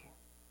body.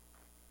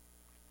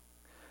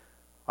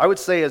 I would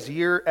say as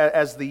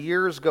the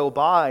years go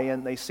by,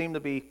 and they seem to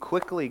be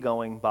quickly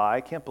going by,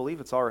 I can't believe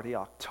it's already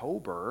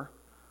October,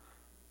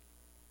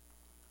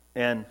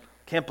 and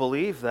can't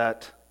believe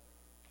that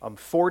I'm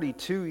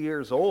 42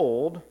 years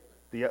old,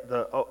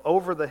 the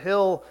over the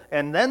hill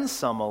and then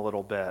some a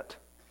little bit.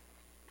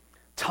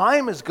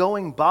 Time is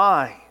going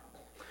by.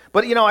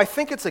 But I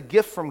think it's a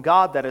gift from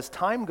God that as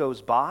time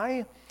goes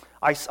by,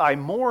 I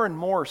more and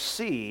more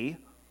see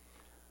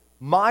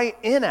my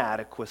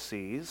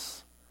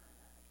inadequacies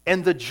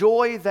and the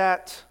joy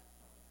that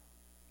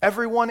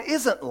everyone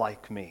isn't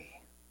like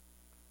me.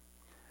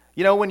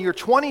 When you're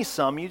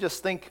 20-some, you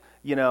just think,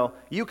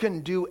 you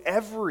can do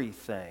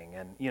everything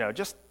and,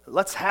 just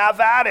let's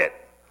have at it.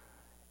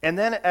 And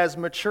then as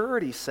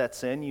maturity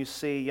sets in, you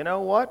see, you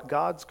know what?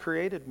 God's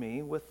created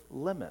me with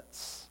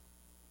limits.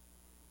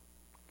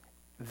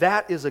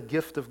 That is a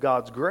gift of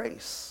God's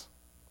grace.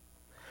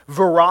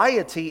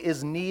 Variety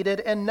is needed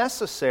and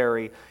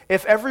necessary.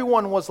 If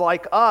everyone was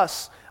like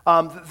us,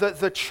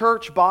 the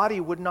church body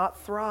would not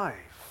thrive.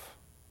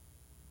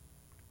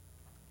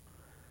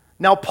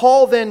 Now,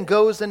 Paul then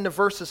goes into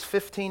verses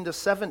 15 to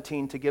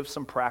 17 to give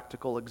some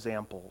practical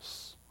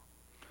examples.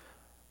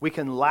 We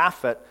can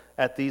laugh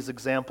at these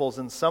examples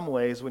in some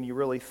ways when you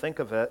really think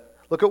of it.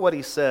 Look at what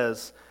he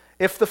says.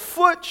 If the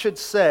foot should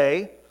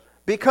say,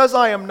 because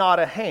I am not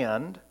a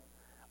hand,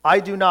 I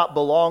do not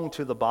belong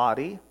to the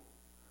body,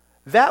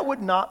 that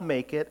would not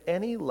make it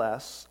any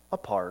less a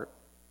part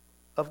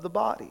of the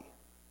body.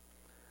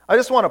 I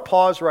just want to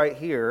pause right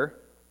here.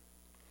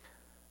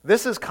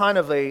 This is kind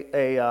of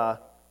a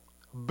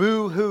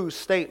boo-hoo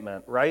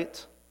statement,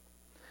 right?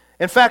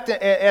 In fact,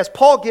 as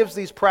Paul gives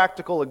these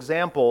practical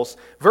examples,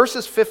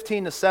 verses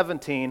 15 to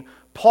 17,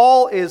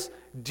 Paul is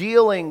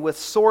dealing with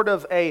sort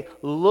of a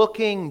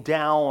looking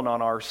down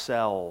on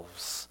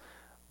ourselves.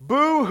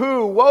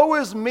 Boo-hoo, woe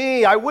is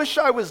me, I wish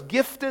I was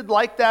gifted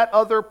like that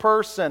other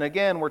person.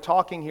 Again, we're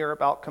talking here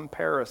about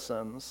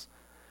comparisons.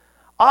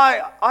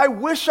 I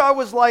wish I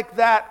was like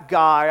that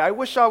guy, I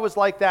wish I was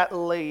like that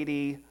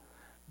lady.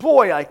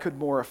 Boy, I could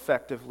more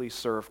effectively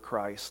serve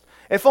Christ.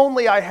 If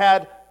only I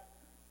had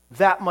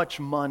that much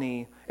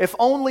money. If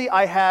only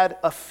I had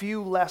a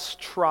few less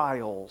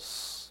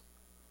trials.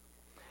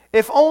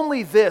 If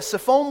only this,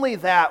 if only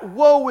that,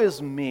 woe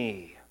is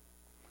me.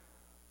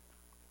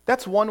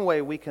 That's one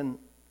way we can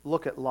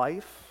look at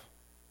life,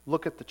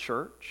 look at the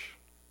church,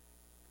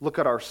 look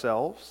at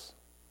ourselves.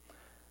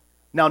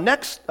 Now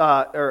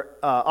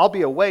I'll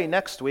be away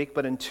next week,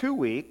 but in 2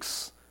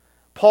 weeks,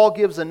 Paul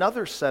gives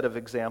another set of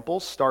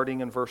examples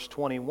starting in verse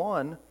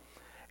 21,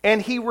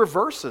 and he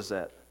reverses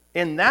it.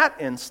 In that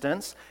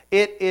instance,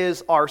 it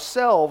is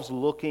ourselves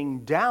looking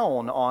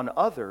down on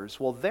others.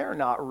 Well, they're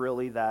not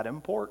really that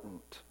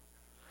important.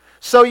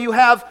 So you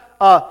have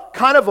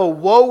kind of a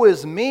woe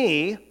is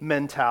me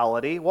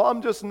mentality. Well,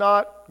 I'm just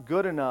not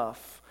good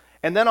enough.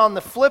 And then on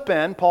the flip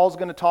end, Paul's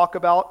going to talk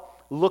about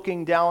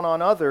looking down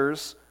on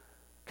others.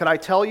 Can I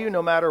tell you,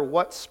 no matter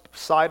what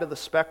side of the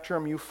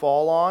spectrum you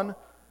fall on,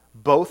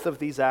 both of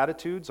these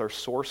attitudes are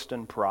sourced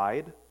in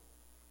pride.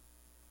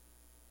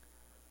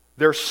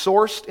 They're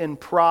sourced in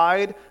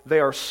pride. They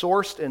are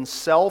sourced in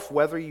self,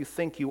 whether you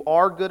think you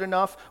are good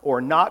enough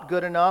or not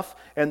good enough.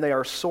 And they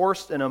are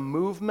sourced in a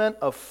movement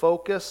of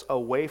focus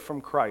away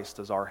from Christ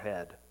as our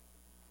head.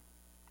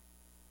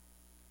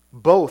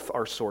 Both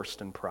are sourced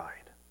in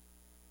pride.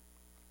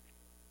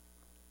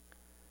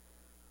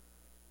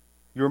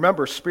 You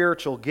remember,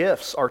 spiritual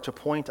gifts are to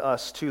point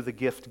us to the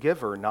gift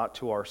giver, not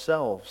to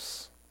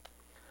ourselves.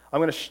 I'm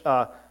going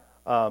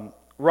to...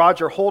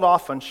 Roger, hold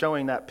off on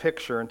showing that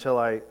picture until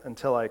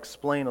I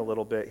explain a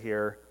little bit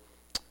here.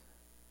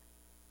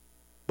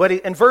 But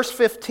in verse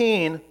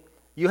 15,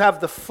 you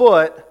have the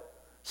foot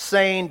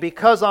saying,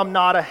 because I'm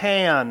not a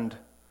hand,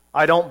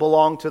 I don't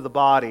belong to the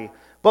body.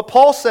 But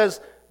Paul says,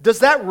 does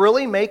that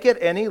really make it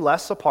any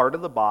less a part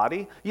of the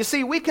body? You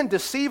see, we can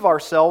deceive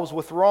ourselves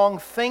with wrong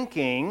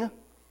thinking,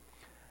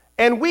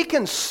 and we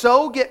can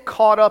so get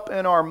caught up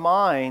in our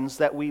minds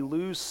that we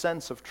lose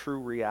sense of true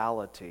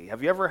reality.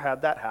 Have you ever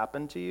had that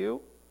happen to you?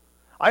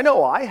 I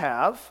know I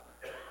have.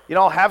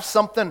 I'll have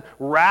something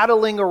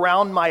rattling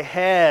around my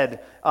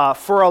head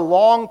for a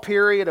long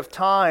period of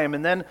time,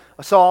 and then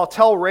so I'll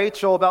tell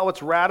Rachel about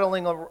what's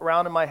rattling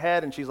around in my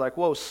head, and she's like,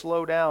 whoa,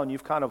 slow down,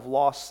 you've kind of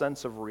lost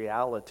sense of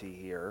reality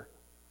here.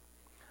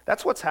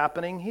 That's what's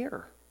happening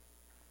here.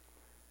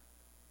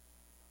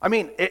 I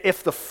mean,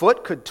 if the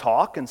foot could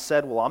talk and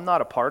said, well, I'm not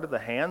a part of the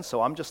hand,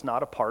 so I'm just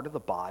not a part of the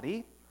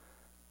body,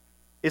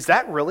 is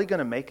that really going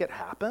to make it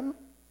happen?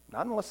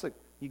 Not unless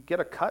you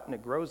get a cut and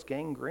it grows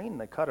gangrene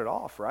and they cut it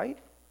off, right?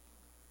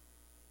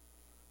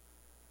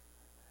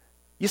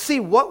 You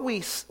see, what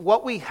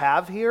we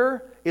have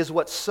here is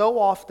what so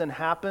often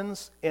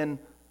happens in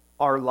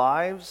our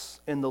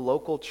lives in the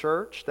local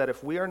church, that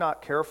if we are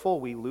not careful,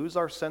 we lose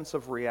our sense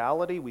of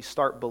reality, we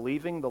start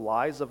believing the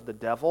lies of the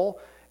devil,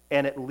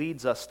 and it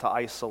leads us to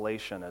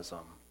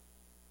isolationism.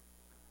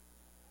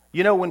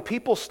 When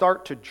people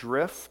start to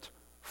drift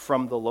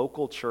from the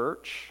local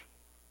church,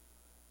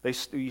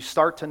 you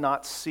start to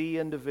not see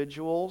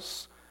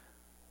individuals,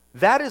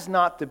 that is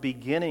not the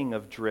beginning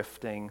of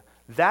drifting.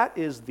 That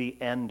is the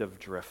end of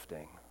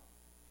drifting.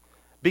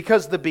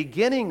 Because the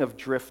beginning of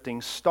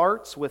drifting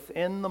starts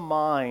within the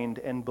mind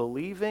and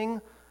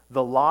believing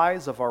the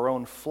lies of our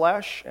own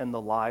flesh and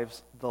the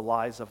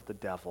lies of the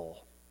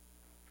devil.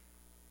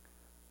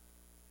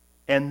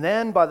 And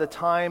then by the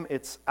time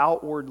it's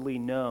outwardly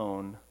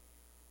known,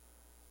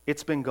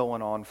 it's been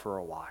going on for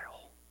a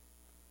while.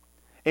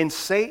 And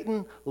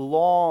Satan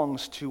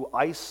longs to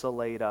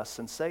isolate us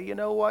and say, you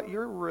know what,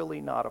 you're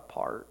really not a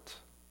part.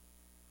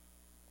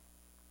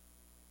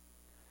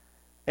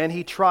 And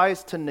he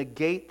tries to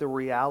negate the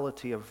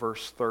reality of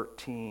verse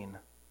 13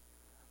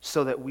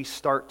 so that we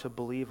start to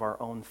believe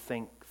our own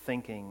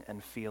thinking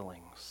and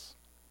feelings.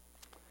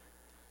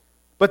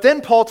 But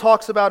then Paul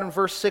talks about in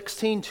verse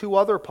 16 two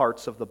other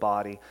parts of the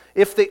body.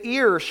 If the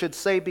ear should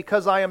say,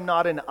 because I am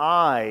not an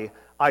eye,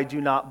 I do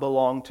not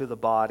belong to the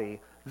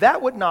body,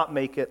 that would not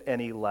make it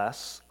any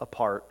less a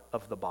part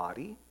of the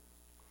body.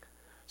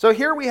 So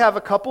here we have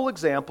a couple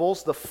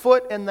examples, the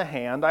foot and the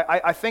hand.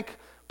 I think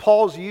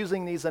Paul's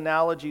using these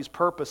analogies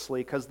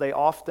purposely because they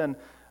often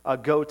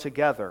go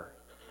together.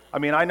 I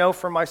mean, I know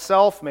for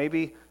myself,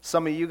 maybe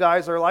some of you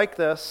guys are like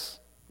this,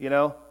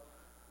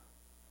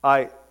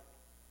 I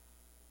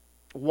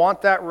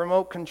want that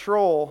remote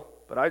control,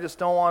 but I just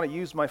don't want to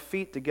use my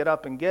feet to get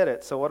up and get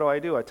it. So what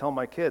do? I tell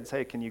my kids,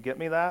 hey, can you get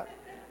me that?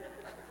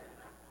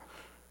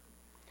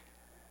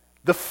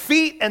 The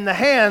feet and the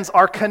hands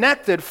are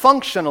connected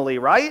functionally,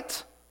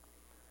 right?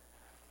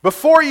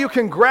 Before you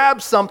can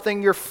grab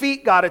something, your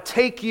feet got to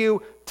take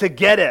you to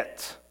get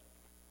it.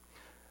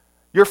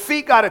 Your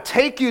feet got to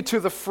take you to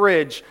the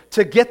fridge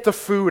to get the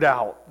food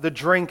out, the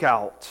drink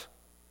out.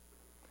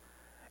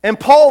 And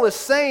Paul is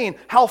saying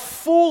how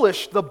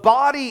foolish the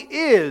body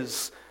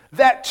is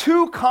that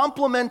two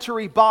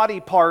complementary body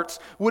parts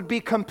would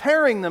be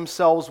comparing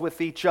themselves with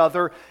each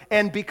other,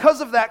 and because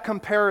of that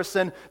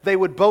comparison, they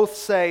would both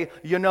say,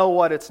 you know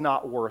what, it's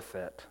not worth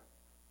it.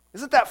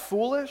 Isn't that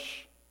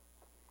foolish?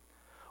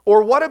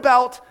 Or what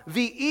about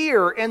the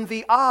ear and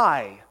the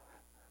eye?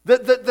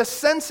 The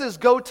senses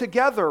go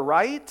together,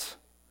 right?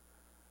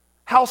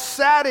 How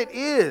sad it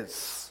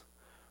is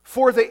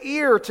for the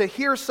ear to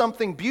hear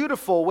something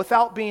beautiful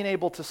without being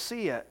able to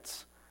see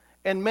it.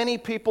 And many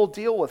people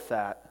deal with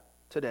that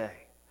today.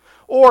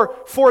 Or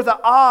for the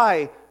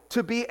eye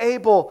to be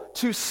able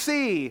to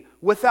see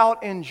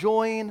without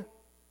enjoying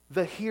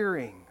the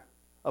hearing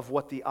of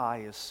what the eye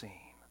is seeing.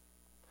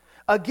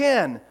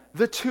 Again,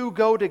 the two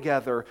go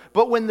together,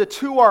 but when the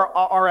two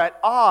are at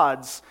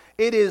odds,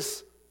 it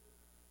is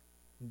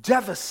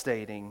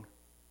devastating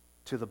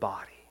to the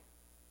body.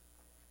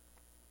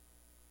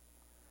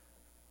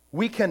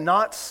 We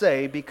cannot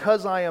say,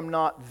 because I am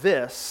not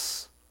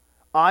this,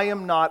 I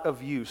am not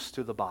of use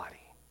to the body.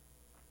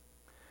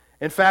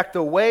 In fact,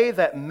 the way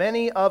that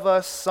many of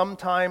us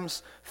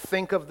sometimes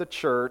think of the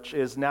church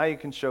is, now you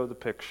can show the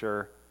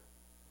picture,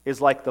 is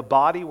like the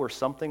body were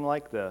something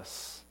like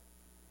this.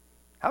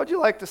 How would you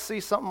like to see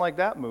something like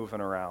that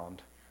moving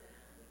around?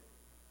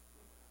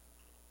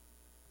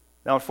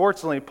 Now,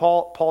 unfortunately,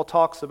 Paul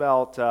talks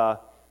about,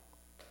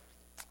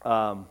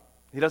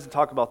 he doesn't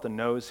talk about the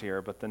nose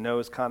here, but the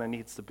nose kind of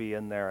needs to be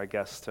in there, I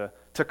guess,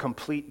 to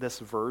complete this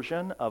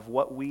version of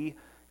what we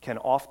can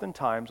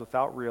oftentimes,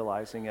 without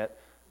realizing it,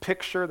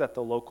 picture that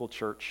the local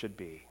church should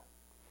be.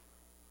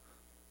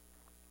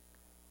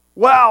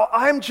 Wow,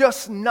 I'm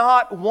just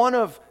not one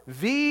of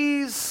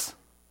these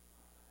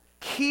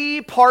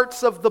key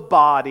parts of the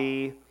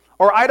body,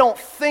 or I don't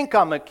think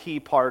I'm a key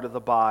part of the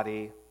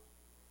body.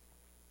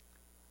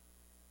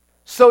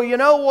 So you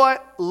know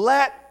what?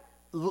 Let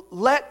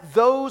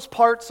those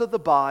parts of the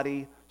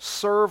body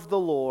serve the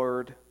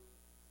Lord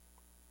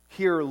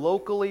here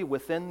locally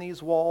within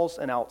these walls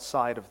and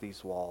outside of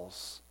these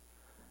walls.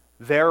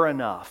 They're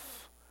enough.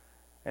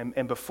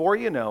 And before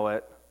you know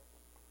it,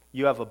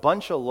 you have a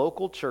bunch of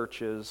local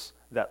churches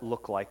that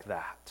look like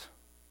that.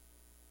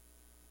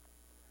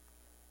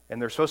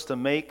 And they're supposed to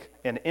make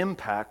an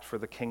impact for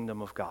the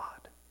kingdom of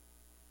God,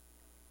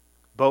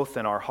 both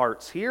in our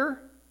hearts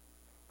here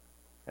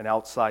and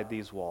outside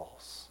these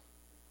walls.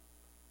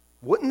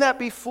 Wouldn't that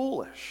be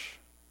foolish?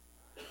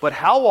 But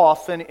how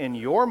often in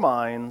your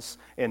minds,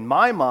 in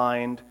my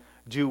mind,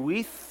 do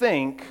we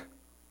think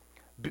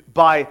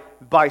by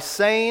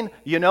saying,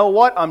 you know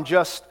what,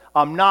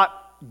 I'm not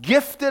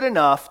gifted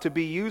enough to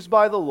be used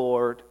by the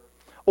Lord,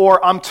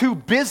 or I'm too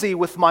busy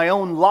with my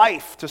own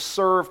life to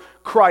serve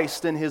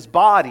Christ in His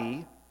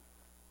body,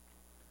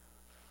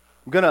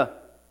 I'm going to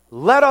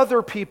let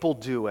other people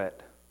do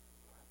it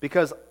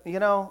because,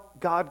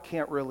 God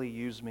can't really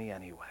use me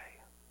anyway.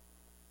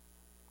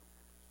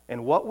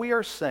 And what we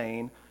are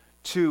saying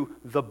to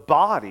the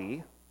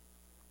body,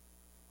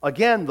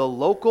 again, the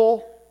local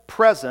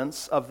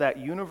presence of that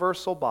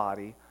universal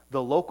body,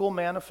 the local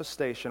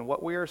manifestation,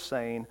 what we are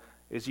saying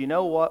is, you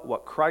know what?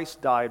 What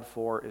Christ died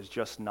for is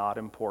just not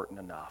important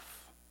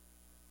enough.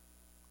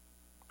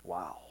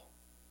 Wow.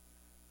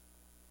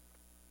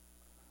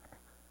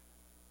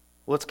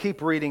 Let's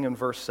keep reading in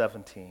verse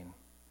 17.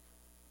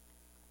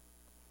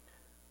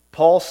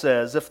 Paul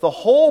says, if the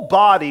whole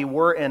body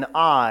were an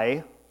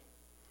eye,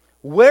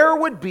 where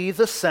would be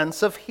the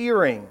sense of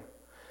hearing?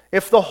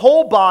 If the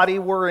whole body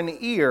were an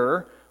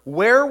ear,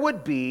 where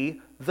would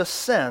be the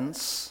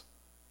sense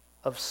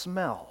of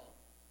smell?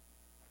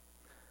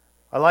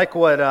 I like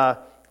what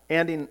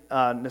Andy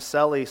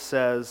Naselli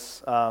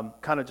says,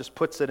 kind of just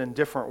puts it in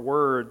different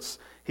words.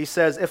 He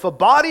says, if a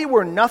body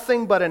were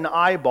nothing but an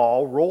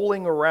eyeball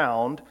rolling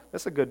around,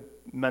 that's a good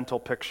mental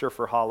picture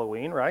for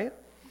Halloween, right?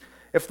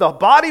 If the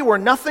body were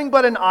nothing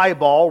but an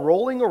eyeball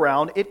rolling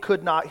around, it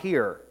could not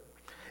hear.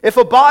 If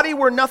a body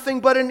were nothing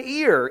but an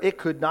ear, it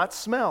could not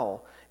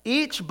smell.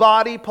 Each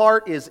body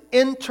part is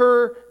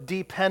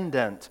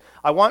interdependent.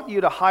 I want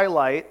you to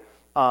highlight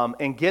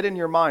and get in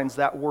your minds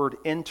that word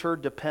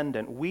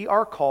interdependent. We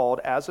are called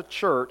as a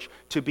church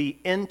to be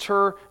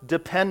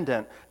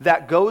interdependent.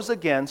 That goes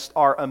against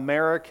our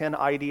American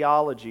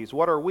ideologies.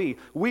 What are we?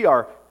 We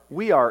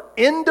are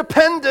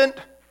independent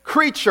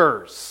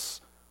creatures.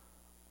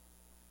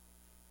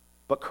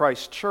 But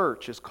Christ's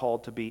church is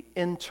called to be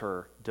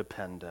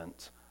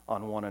interdependent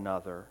on one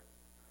another.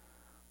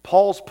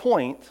 Paul's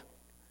point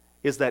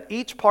is that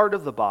each part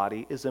of the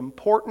body is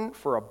important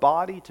for a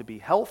body to be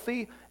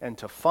healthy and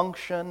to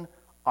function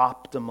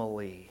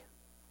optimally.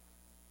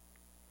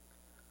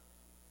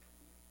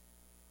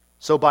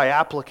 So by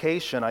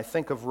application, I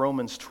think of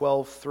Romans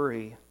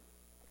 12:3.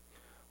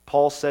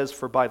 Paul says,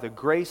 for by the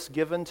grace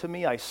given to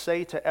me, I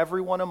say to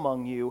everyone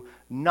among you,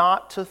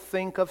 not to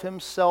think of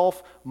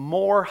himself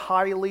more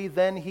highly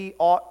than he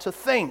ought to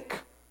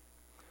think,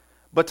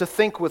 but to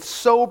think with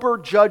sober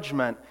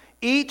judgment,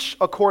 each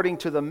according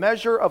to the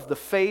measure of the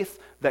faith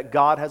that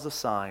God has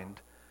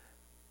assigned.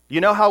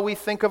 You know how we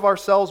think of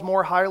ourselves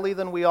more highly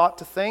than we ought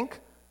to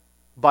think?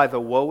 By the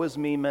woe is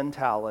me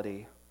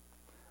mentality.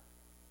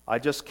 I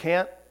just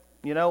can't,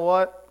 you know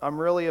what? I'm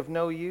really of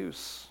no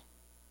use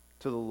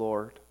to the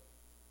Lord.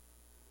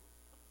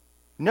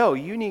 No,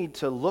 you need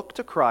to look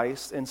to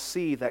Christ and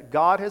see that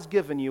God has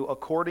given you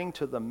according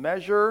to the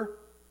measure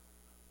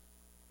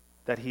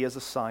that He has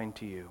assigned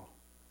to you.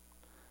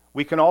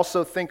 We can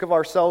also think of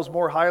ourselves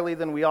more highly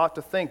than we ought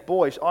to think.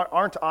 Boys,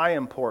 aren't I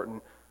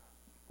important?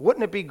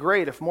 Wouldn't it be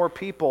great if more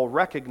people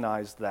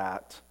recognized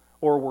that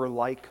or were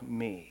like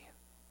me?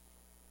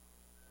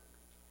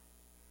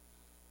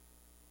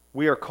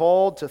 We are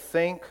called to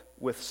think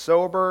with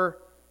sober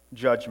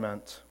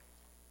judgment.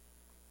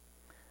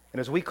 And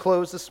as we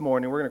close this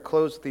morning, we're going to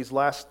close with these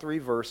last 3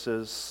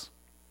 verses.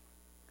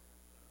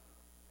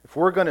 If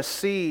we're going to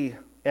see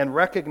and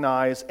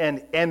recognize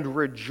and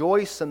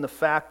rejoice in the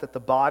fact that the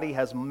body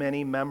has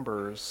many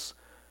members,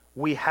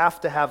 we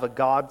have to have a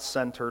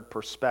God-centered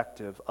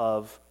perspective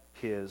of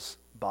His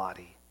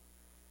body.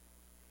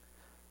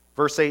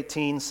 Verse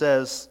 18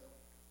 says,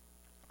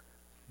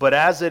 but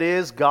as it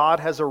is, God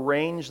has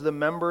arranged the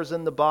members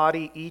in the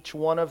body, each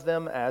one of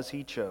them as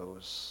He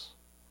chose.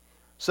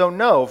 So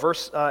no,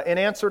 in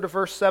answer to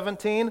verse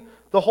 17,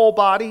 the whole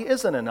body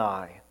isn't an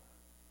eye.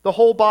 The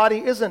whole body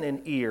isn't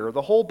an ear.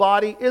 The whole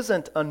body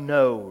isn't a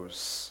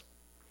nose.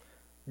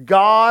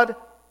 God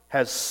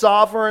has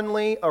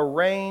sovereignly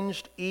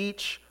arranged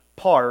each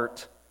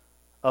part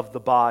of the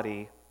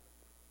body.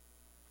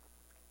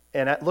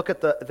 And look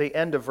at the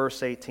end of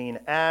verse 18.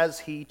 As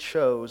He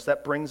chose.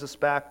 That brings us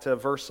back to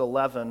verse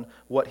 11,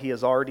 what He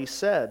has already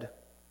said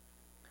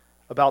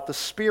about the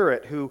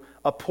Spirit who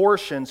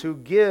apportions, who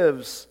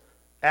gives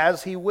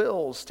as He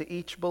wills to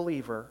each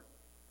believer.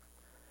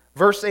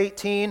 Verse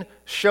 18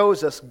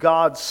 shows us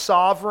God's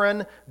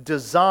sovereign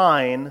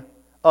design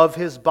of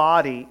His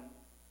body.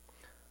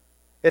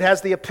 It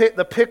has the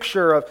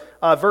picture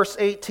of verse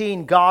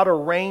 18, God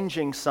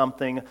arranging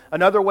something.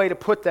 Another way to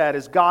put that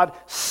is God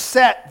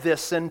set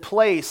this in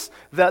place.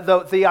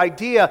 The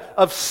idea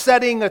of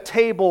setting a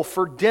table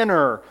for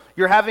dinner.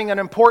 You're having an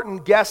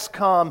important guest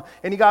come,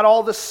 and you got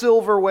all the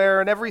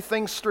silverware and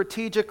everything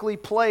strategically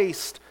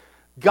placed.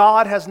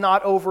 God has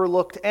not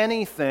overlooked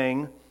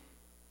anything.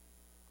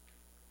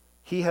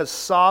 He has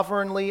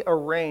sovereignly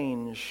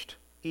arranged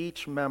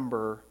each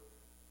member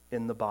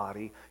in the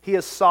body. He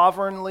has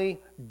sovereignly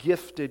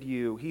gifted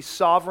you. He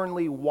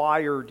sovereignly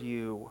wired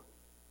you.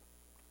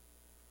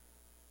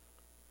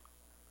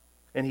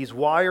 And He's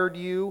wired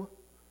you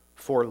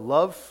for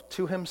love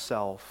to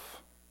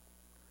Himself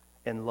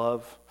and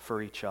love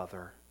for each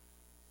other.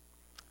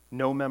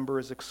 No member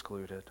is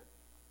excluded.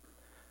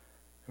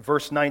 In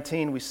verse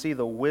 19, we see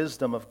the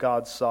wisdom of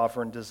God's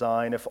sovereign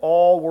design. If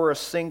all were a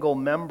single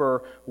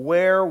member,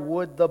 where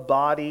would the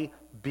body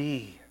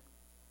be?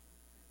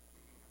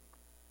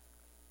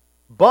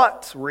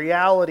 But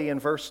reality in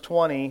verse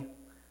 20,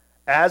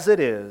 as it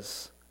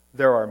is,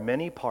 there are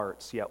many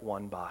parts, yet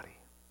one body.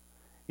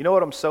 You know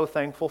what I'm so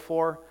thankful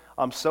for?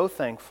 I'm so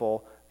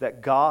thankful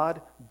that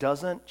God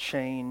doesn't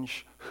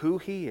change who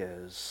He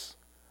is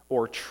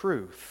or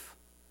truth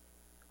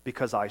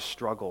because I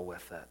struggle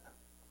with it.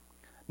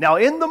 Now,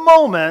 in the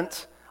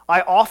moment,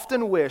 I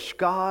often wish,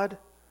 God,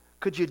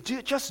 could you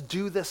just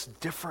do this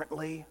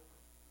differently?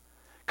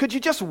 Could you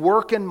just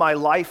work in my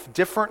life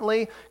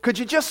differently? Could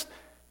you just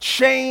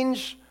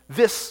change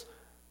this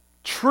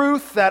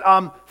truth that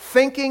I'm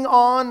thinking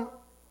on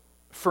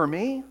for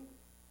me.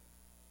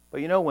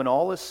 But when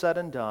all is said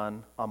and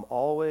done, I'm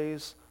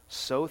always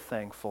so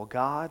thankful.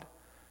 God,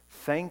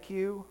 thank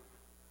you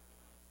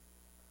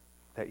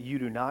that you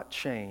do not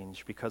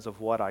change because of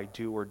what I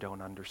do or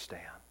don't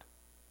understand.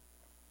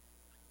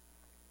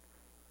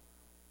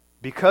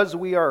 Because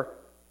we are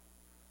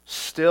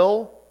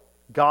still,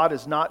 God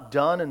is not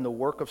done in the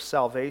work of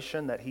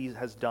salvation that He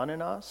has done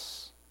in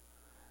us,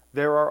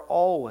 there are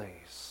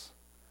always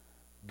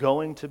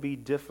going to be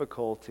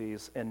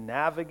difficulties in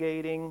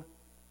navigating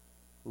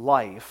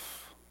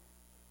life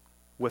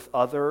with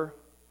other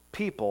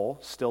people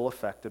still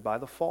affected by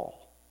the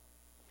fall.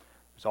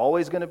 There's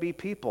always going to be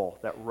people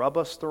that rub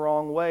us the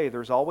wrong way.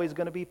 There's always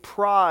going to be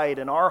pride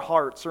in our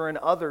hearts or in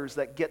others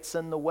that gets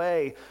in the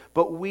way.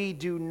 But we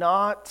do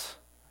not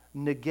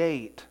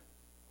negate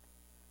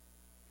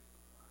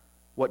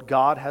what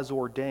God has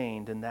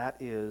ordained, and that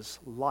is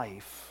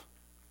life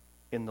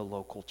in the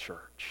local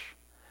church.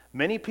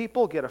 Many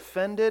people get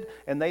offended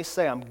and they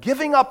say, I'm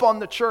giving up on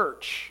the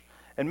church.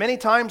 And many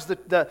times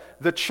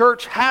the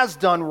church has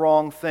done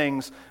wrong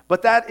things,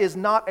 but that is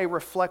not a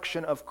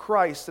reflection of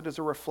Christ. It is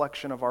a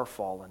reflection of our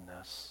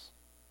fallenness.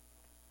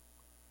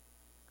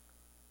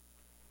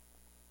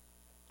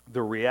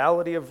 The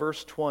reality of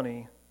verse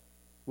 20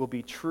 will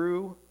be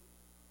true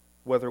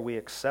whether we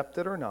accept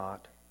it or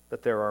not,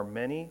 that there are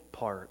many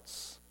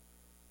parts,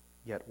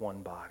 yet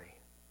one body.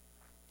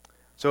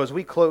 So as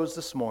we close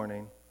this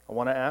morning, I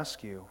want to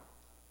ask you,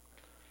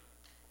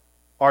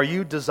 are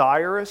you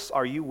desirous?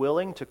 Are you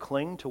willing to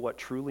cling to what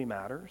truly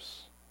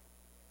matters?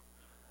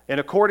 And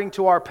according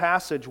to our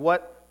passage,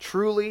 what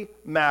truly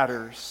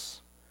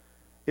matters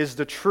is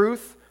the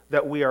truth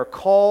that we are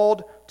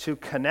called to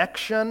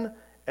connection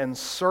and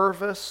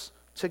service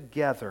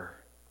together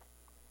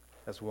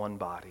as one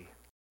body.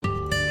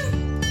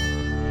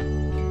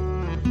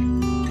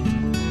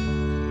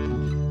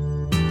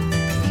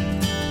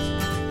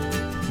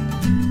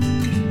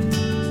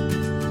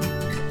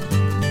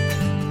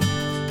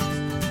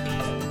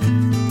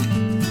 Thank you.